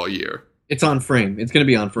played all year, it's on frame. It's going to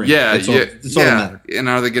be on frame. Yeah, that's all that matters. And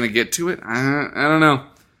are they going to get to it? I don't know.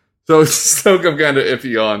 So Stoke I'm kind of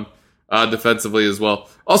iffy on defensively as well.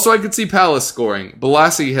 Also, I could see Palace scoring.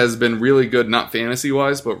 Balassi has been really good, not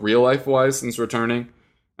fantasy-wise, but real-life-wise since returning.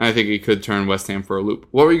 And I think he could turn West Ham for a loop.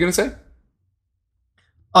 What were you going to say?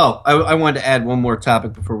 Oh, I wanted to add one more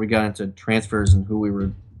topic before we got into transfers and who we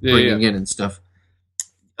were bringing in and stuff.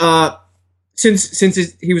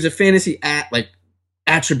 Since he was a fantasy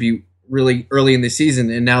attribute really early in the season,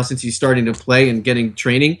 and now since he's starting to play and getting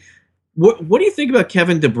training, what do you think about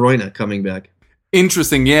Kevin De Bruyne coming back?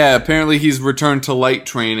 Interesting, yeah. Apparently he's returned to light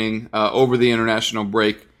training over the international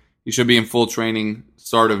break. He should be in full training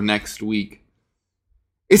start of next week.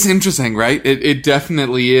 It's interesting, right? It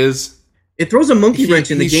definitely is. It throws a monkey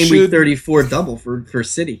wrench in the game week 34 double for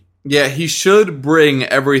City. Yeah, he should bring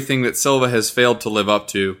everything that Silva has failed to live up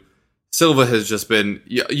to. Silva has just been...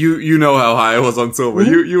 You know how high I was on Silva.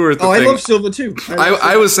 Mm-hmm. You were at the thing. I love Silva too.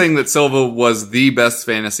 I was saying that Silva was the best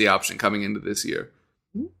fantasy option coming into this year.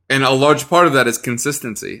 And a large part of that is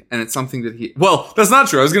consistency. And it's something that he... Well, that's not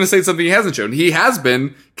true. I was going to say something he hasn't shown. He has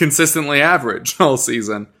been consistently average all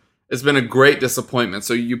season. It's been a great disappointment.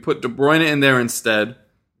 So you put De Bruyne in there instead.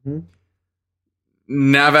 Mm-hmm.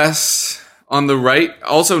 Navas on the right.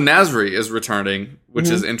 Also, Nasri is returning, which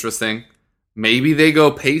is interesting. Maybe they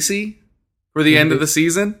go pacey for the end of the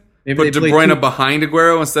season. Maybe put De Bruyne behind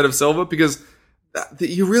Aguero instead of Silva, because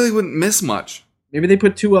you really wouldn't miss much. Maybe they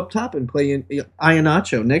put two up top and play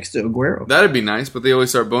Iheanacho next to Aguero. That'd be nice, but they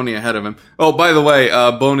always start Bony ahead of him. Oh, by the way,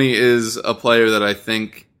 Bony is a player that I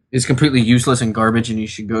think is completely useless and garbage, and you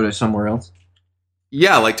should go to somewhere else.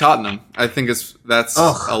 Yeah, like Tottenham. I think that's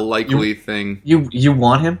a likely thing. You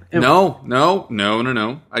want him? No.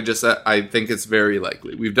 I think it's very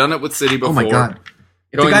likely. We've done it with City before. Oh my god!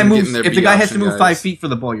 If the guy has to move 5 feet for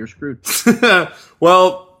the ball, you're screwed.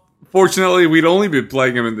 Well, fortunately, we'd only be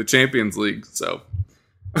playing him in the Champions League, so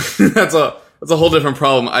that's a whole different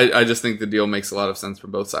problem. I just think the deal makes a lot of sense for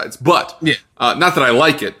both sides, but not that I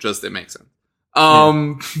like it, just it makes sense.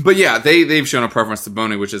 But yeah, they've shown a preference to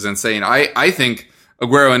Bony, which is insane. I think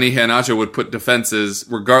Aguero and Iheanacho would put defenses,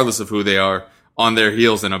 regardless of who they are, on their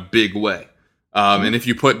heels in a big way. And if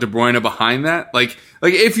you put De Bruyne behind that, like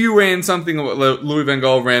if you ran something Louis van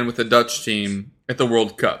Gaal ran with the Dutch team at the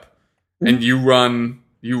World Cup, and you run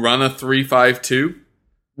a 3-5-2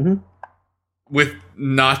 with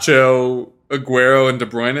Nacho, Aguero, and De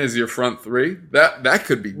Bruyne as your front three, that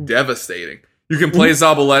could be devastating. You can play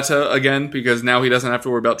Zabaleta again because now he doesn't have to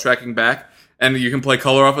worry about tracking back. And you can play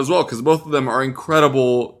Kolarov as well because both of them are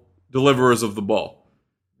incredible deliverers of the ball.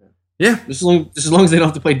 Yeah. Just as long as they don't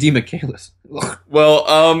have to play Di Michaelis.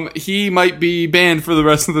 Well, he might be banned for the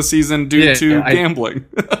rest of the season due to gambling.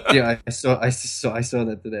 I saw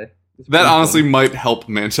that today. That honestly might help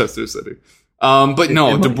Manchester City. But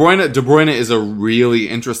no, De Bruyne is a really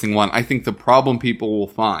interesting one. I think the problem people will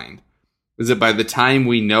find is that by the time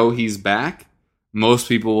we know he's back, most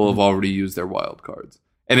people will have already used their wild cards.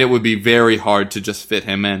 And it would be very hard to just fit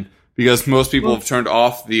him in because most people have turned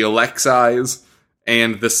off the Alexis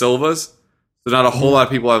and the Silvas. So not a whole lot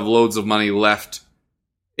of people have loads of money left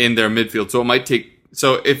in their midfield. So it might take...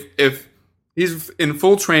 So if he's in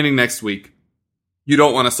full training next week, you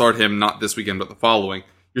don't want to start him not this weekend but the following.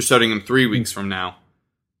 You're starting him 3 weeks from now.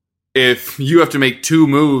 If you have to make 2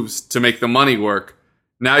 moves to make the money work,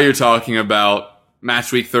 now you're talking about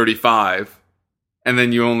match week 35, and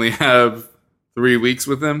then you only have 3 weeks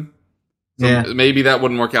with him. So maybe that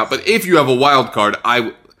wouldn't work out. But if you have a wild card,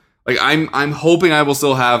 I'm hoping I will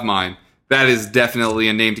still have mine. That is definitely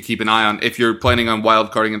a name to keep an eye on. If you're planning on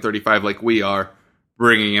wild carding in 35 like we are,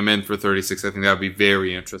 bringing him in for 36, I think that would be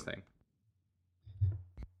very interesting.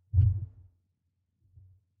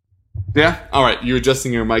 Yeah? All right. You're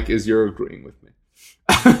adjusting your mic as you're agreeing with me.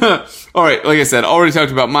 All right. Like I said, already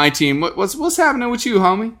talked about my team. What's happening with you,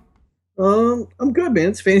 homie? I'm good, man.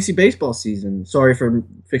 It's fantasy baseball season. Sorry for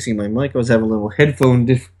fixing my mic. I was having a little headphone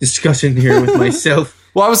discussion here with myself.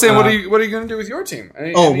 Well, I was saying, what are you going to do with your team? What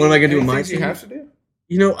am I going to do with my team? You have to do?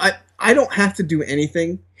 You know, I don't have to do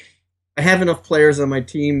anything. I have enough players on my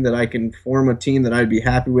team that I can form a team that I'd be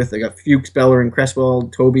happy with. I got Fuchs, Beller, and Cresswell,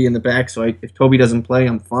 Toby in the back. So if Toby doesn't play,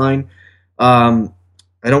 I'm fine.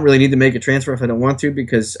 I don't really need to make a transfer if I don't want to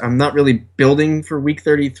because I'm not really building for week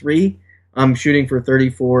 33. I'm shooting for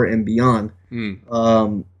 34 and beyond.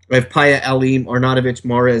 I have Payet, Alim, Arnautovic,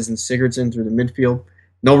 Mahrez, and Sigurdsson through the midfield.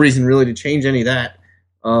 No reason really to change any of that.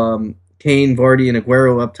 Kane, Vardy, and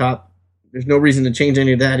Aguero up top. There's no reason to change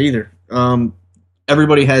any of that either.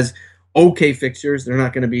 Everybody has okay fixtures. They're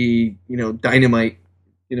not going to be, dynamite,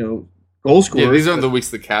 goal scorers. Yeah, these aren't the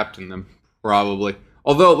weeks to captain them, probably.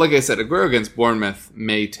 Although, like I said, Aguero against Bournemouth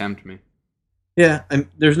may tempt me. Yeah, I'm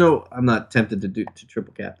not tempted to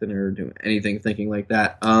triple captain or do anything thinking like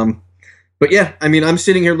that. But yeah, I mean, I'm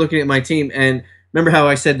sitting here looking at my team, and remember how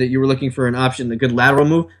I said that you were looking for an option, a good lateral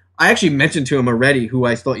move? I actually mentioned to him already who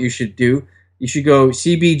I thought you should do. You should go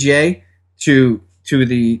CBJ to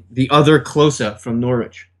the other Klose from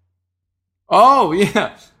Norwich. Oh,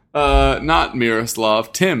 yeah. Not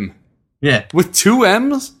Miroslav, Tim. Yeah. With 2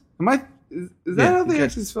 M's? Is that how they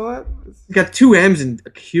actually spell that? He's got 2 M's and a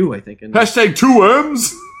Q, I think. Hashtag 2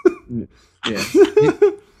 M's? Yeah.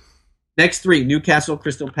 Next 3, Newcastle,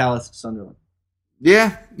 Crystal Palace, Sunderland.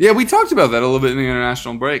 Yeah, we talked about that a little bit in the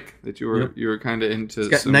international break, that you were kind of into. He's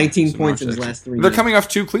got 19 points in his last 3. They're coming off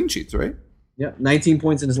 2 clean sheets, right? Yeah, 19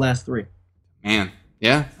 points in his last 3. Man,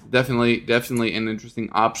 yeah, definitely an interesting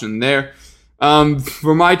option there.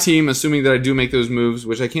 For my team, assuming that I do make those moves,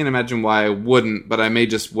 which I can't imagine why I wouldn't, but I may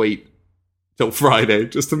just wait till Friday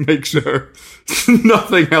just to make sure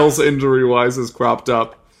nothing else injury-wise has cropped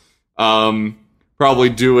up. Probably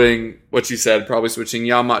doing what you said, probably switching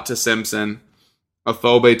Yamat to Simpson,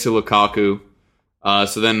 Afobe to Lukaku.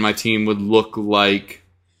 So then my team would look like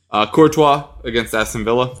Courtois against Aston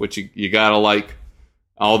Villa, which you gotta like.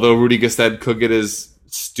 Although Rudy Gestede could get his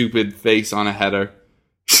stupid face on a header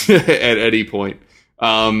at any point.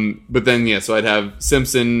 But then, so I'd have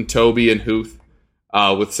Simpson, Toby, and Huth,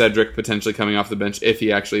 with Cedric potentially coming off the bench if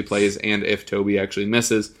he actually plays and if Toby actually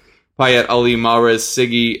misses. Payet, Ali, Mahrez,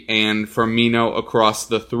 Siggy, and Firmino across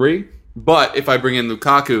the 3. But if I bring in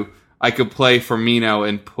Lukaku, I could play Firmino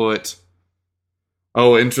and put...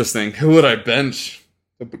 Oh, interesting. Who would I bench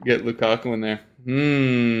to get Lukaku in there?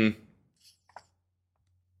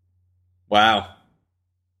 Wow.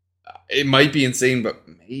 It might be insane, but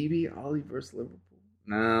maybe Ollie versus Liverpool?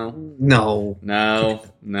 No.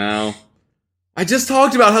 I just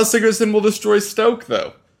talked about how Sigurdsson will destroy Stoke,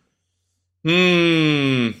 though.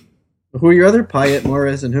 Who are your other? Payet,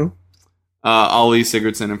 Mahrez, and who? Ollie,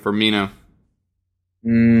 Sigurdsson, and Firmino.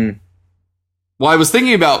 Well, I was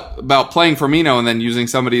thinking about playing Firmino and then using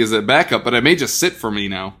somebody as a backup, but I may just sit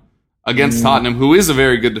Firmino against Tottenham, who is a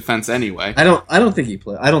very good defense anyway. I don't think he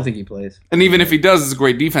plays. And even if he does, it's a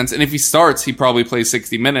great defense. And if he starts, he probably plays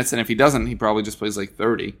 60 minutes. And if he doesn't, he probably just plays like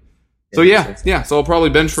 30. So So I'll probably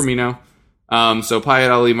bench Firmino. So Payet,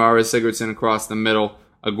 Ali, Mahrez, Sigurdsson across the middle,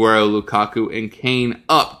 Aguero, Lukaku, and Kane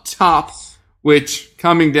up top. Which,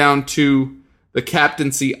 coming down to the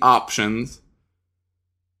captaincy options,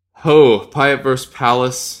 Payet versus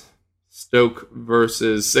Palace, Stoke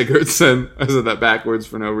versus Sigurdsson. I said that backwards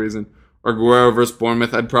for no reason. Or Aguero versus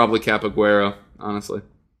Bournemouth. I'd probably cap Aguero, honestly.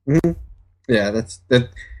 Mm-hmm. Yeah, that's that.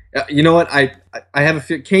 You know what? I have a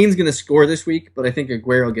feeling Kane's going to score this week, but I think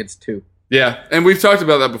Aguero gets 2. Yeah, and we've talked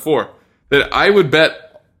about that before. That I would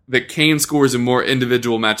bet that Kane scores in more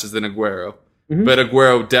individual matches than Aguero. Mm-hmm. But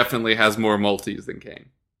Aguero definitely has more multis than Kane.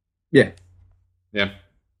 Yeah. Yeah.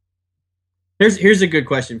 Here's a good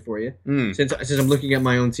question for you. Since I'm looking at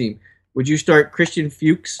my own team. Would you start Christian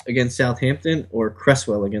Fuchs against Southampton or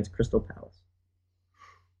Cresswell against Crystal Palace?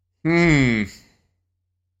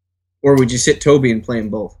 Or would you sit Toby and play them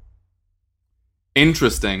both?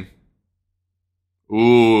 Interesting.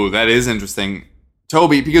 Ooh, that is interesting.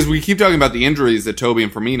 Toby, because we keep talking about the injuries that Toby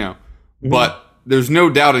and Firmino, but there's no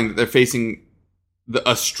doubting that they're facing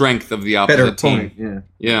a strength of the opposite team.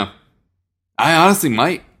 Yeah. I honestly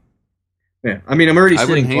might. Yeah, I mean, I'm already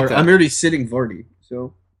sitting Vardy,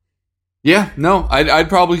 so. Yeah, no, I'd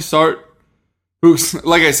probably start Fuchs.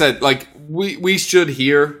 Like I said, like we should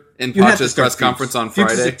hear in Poch's press conference on Friday.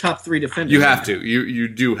 Fuchs is a top 3 defender. You have to. You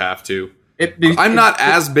do have to. I'm not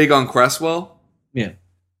as big on Cresswell. Yeah.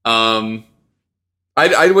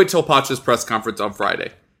 I'd wait till Poch's press conference on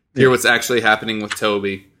Friday. Hear what's actually happening with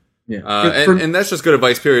Toby. Yeah. And that's just good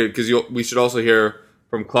advice, period, because we should also hear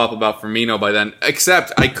from Klopp about Firmino by then.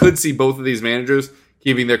 Except I could see both of these managers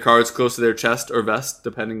keeping their cards close to their chest or vest,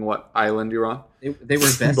 depending what island you're on. They were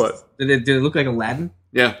vests? Did it look like Aladdin?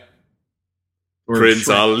 Yeah. Or Prince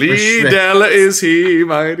Ali Della is he,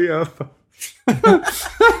 my dear.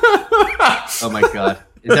 Oh my God.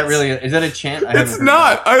 Is that a chant? It's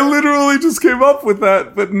not. I literally just came up with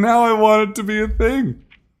that, but now I want it to be a thing.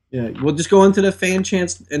 Yeah, we'll just go into the fan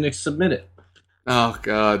chants and submit it. Oh,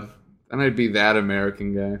 God. Then I'd be that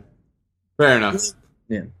American guy. Fair enough.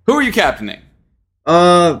 Yeah. Who are you captaining?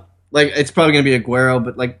 It's probably going to be Aguero,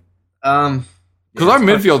 but Because our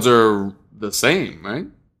midfields are the same, right?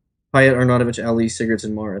 Payet, Arnautovic, Ali,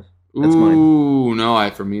 Sigurdsson, Mahrez. That's Ooh, mine. no, I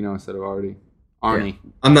have Firmino instead of Arnie. Yeah.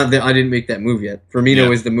 I didn't make that move yet.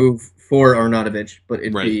 Firmino is the move for Arnautovic, but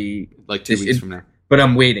it'd be like 2 weeks from now. But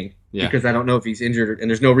I'm waiting because I don't know if he's injured, and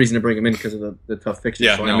there's no reason to bring him in because of the tough fixture.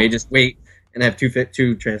 Yeah, so I may just wait and have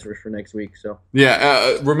two transfers for next week. So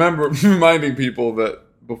reminding people that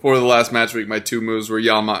before the last match week, my 2 moves were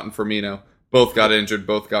Yamat and Firmino. Both got injured.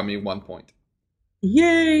 Both got me 1 point.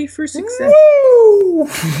 Yay for success! Woo!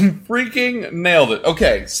 Freaking nailed it.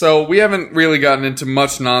 Okay, so we haven't really gotten into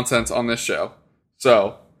much nonsense on this show.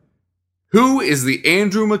 So, who is the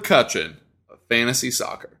Andrew McCutchen of fantasy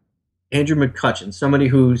soccer? Andrew McCutchen, somebody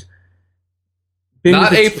who's been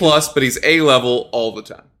not A+, but he's A level all the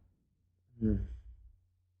time.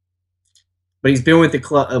 But he's been with the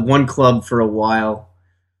club, one club for a while.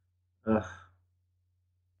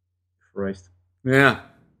 Christ. Yeah.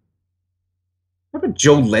 How about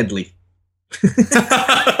Joe Ledley?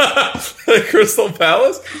 Crystal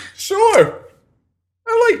Palace? Sure.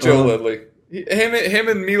 I like Joe Ledley. Him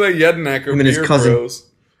and Mila Jedinak are his cousin. bros.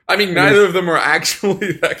 I mean, neither of them are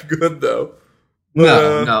actually that good, though.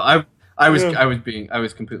 No. I was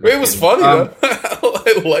completely. It was funny though.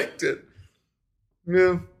 I liked it.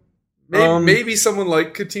 Yeah. Maybe someone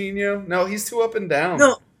like Coutinho. No, he's too up and down.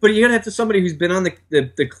 No, but you're gonna have to somebody who's been on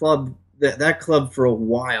the club that club for a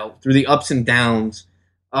while through the ups and downs.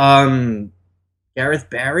 Gareth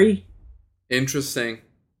Barry. Interesting.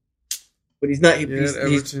 But he's not.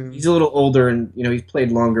 He's a little older, and he's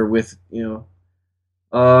played longer with Yeah,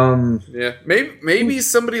 maybe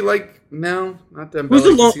somebody like not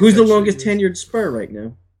Dembele. Who's the longest tenured Spur right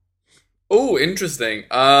now? Oh, interesting.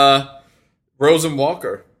 Rose and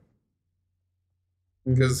Walker,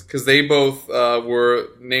 because they both were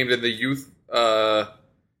named in the youth. For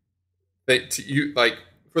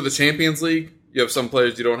the Champions League, you have some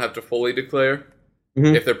players you don't have to fully declare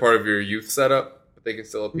if they're part of your youth setup, but they can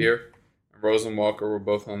still appear. Rose and Walker were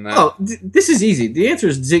both on that. Oh, this is easy. The answer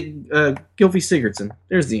is Gylfi Sigurdsson.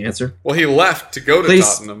 There's the answer. Well, he left to go to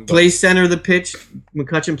Tottenham. Plays center of the pitch.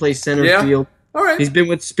 McCutchen plays center field. All right. He's been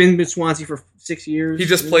with Swansea for 6 years. He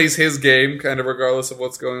just plays his game, kind of regardless of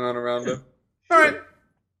what's going on around him. All right.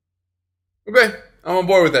 Okay, I'm on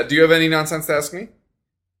board with that. Do you have any nonsense to ask me?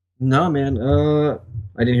 No, man. I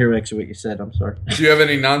didn't hear actually what you said. I'm sorry. Do you have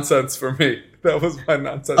any nonsense for me? That was my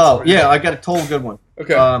nonsense. Oh, yeah, I got a total good one.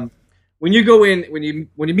 Okay. When you go in, when you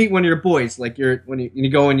meet one of your boys, like when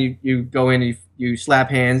you go in, you go in, you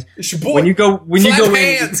slap hands. It's your boy. When you go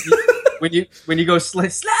hands. when you go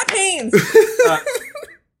slap hands.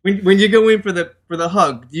 When you go in for the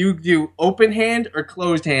hug, do you do open hand or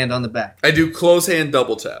closed hand on the back? I do close hand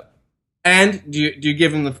double tap. And do you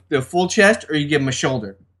give him the full chest or you give him a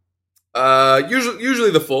shoulder?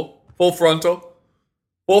 Usually the full frontal,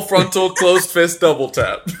 closed fist double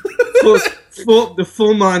tap. The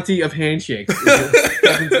full Monty of handshakes.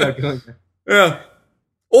 Yeah.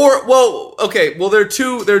 Or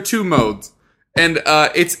there are two modes, and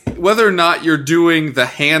it's whether or not you're doing the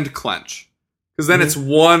hand clench, because then it's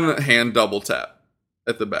one hand double tap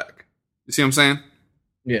at the back. You see what I'm saying?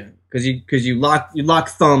 Yeah, because you lock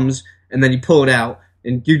thumbs and then you pull it out,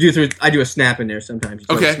 and I do a snap in there sometimes.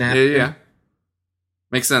 Okay. Snap Yeah.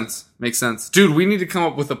 Makes sense. Dude, we need to come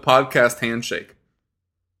up with a podcast handshake.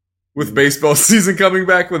 With baseball season coming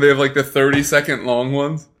back, where they have like the 30-second long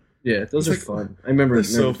ones. Yeah, those are fun. I remember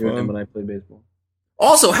doing them when I played baseball.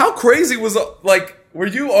 Also, how crazy was were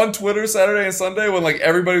you on Twitter Saturday and Sunday when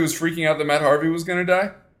everybody was freaking out that Matt Harvey was going to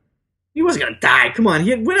die? He wasn't going to die. Come on,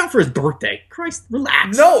 he went out for his birthday. Christ,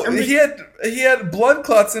 relax. No, he had blood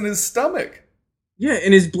clots in his stomach. Yeah,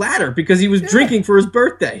 in his bladder because he was drinking for his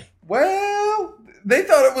birthday. Well, they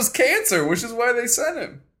thought it was cancer, which is why they sent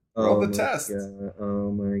him. All the tests.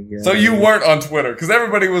 Oh my god! So you weren't on Twitter because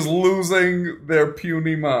everybody was losing their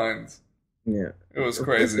puny minds. Yeah, it was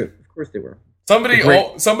crazy. Of course they were.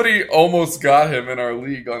 Somebody almost got him in our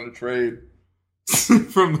league on a trade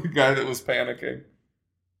from the guy that was panicking,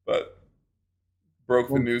 but broke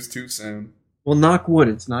the news too soon. Well, knock wood,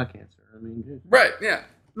 it's not cancer. I mean, right? Yeah.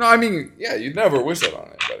 No, I mean, yeah, you'd never wish that on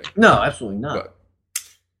anybody. No, absolutely not. But,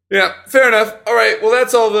 yeah, fair enough. All right, well,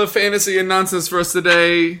 that's all the fantasy and nonsense for us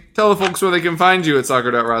today. Tell the folks where they can find you at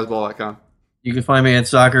soccer.rasball.com. You can find me at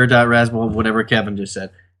soccer.rasball, whatever Kevin just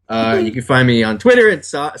said. You can find me on Twitter at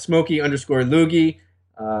Smokey_Loogie,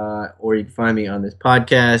 or you can find me on this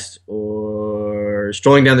podcast or or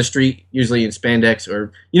strolling down the street, usually in spandex,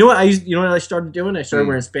 or you know what I started doing? I started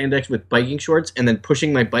wearing spandex with biking shorts and then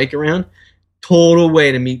pushing my bike around. Total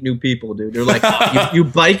way to meet new people, dude. They're like, oh, you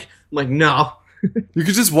bike? I'm like, no. You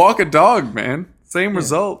could just walk a dog, man. Same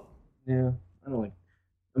result. Yeah, I don't like.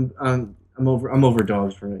 I'm over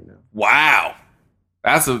dogs for right now. Wow,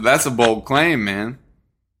 that's a bold claim, man.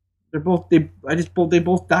 They both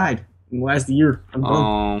died in the last year. I'm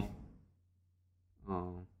done.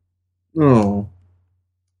 Oh.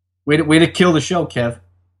 Way to kill the show, Kev.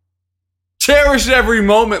 Cherish every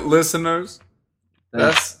moment, listeners.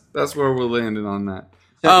 That's where we're landing on that.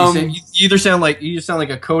 You either sound like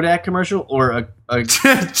a Kodak commercial or a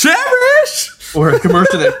cherish, or a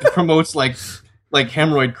commercial that promotes like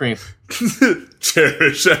hemorrhoid cream.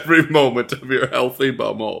 Cherish every moment of your healthy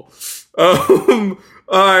bumhole.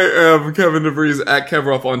 I am Kevin DeVries at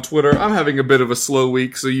Kevroff on Twitter. I'm having a bit of a slow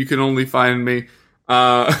week, so you can only find me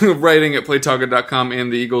writing at playtarget.com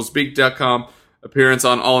and theeaglesbeak.com. Appearance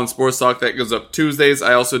on All in Sports Talk that goes up Tuesdays.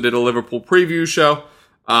 I also did a Liverpool preview show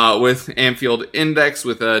with Anfield Index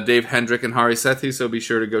with Dave Hendrick and Hari Sethi, so be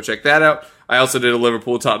sure to go check that out. I also did a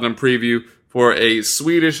Liverpool Tottenham preview for a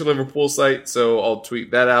Swedish Liverpool site, so I'll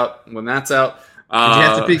tweet that out when that's out. Did you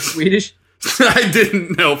have to speak Swedish? I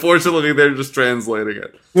didn't know. Fortunately, they're just translating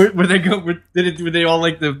it. Were they all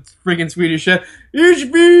like the freaking Swedish chef?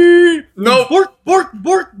 No.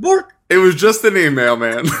 Bork. It was just an email,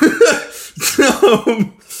 man.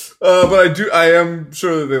 But I am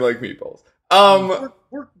sure that they like meatballs.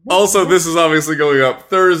 Also, this is obviously going up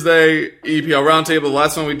Thursday. EPL Roundtable. The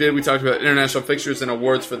last one we did, we talked about international fixtures and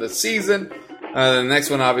awards for the season. The next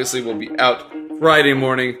one, obviously, will be out Friday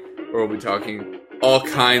morning, where we'll be talking all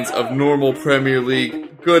kinds of normal Premier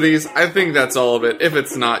League goodies. I think that's all of it. If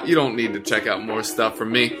it's not, you don't need to check out more stuff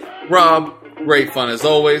from me. Rob, great fun as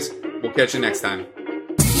always. We'll catch you next time.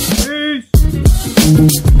 Peace.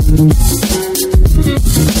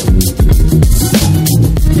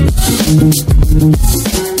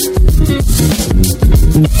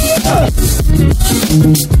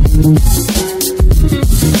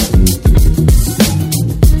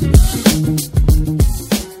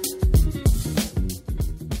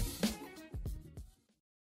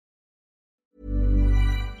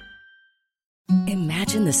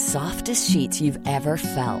 Imagine the softest sheets you've ever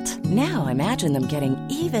felt. Now imagine them getting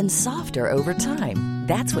even softer over time.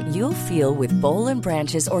 That's what you'll feel with Boll &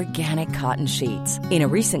 Branch's organic cotton sheets. In a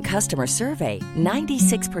recent customer survey,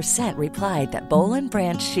 96% replied that Boll &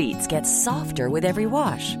 Branch sheets get softer with every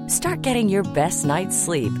wash. Start getting your best night's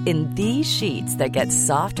sleep in these sheets that get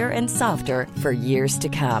softer and softer for years to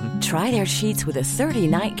come. Try their sheets with a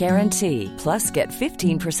 30-night guarantee. Plus, get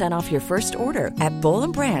 15% off your first order at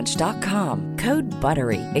bollandbranch.com. Code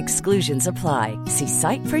BUTTERY. Exclusions apply. See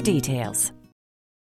site for details.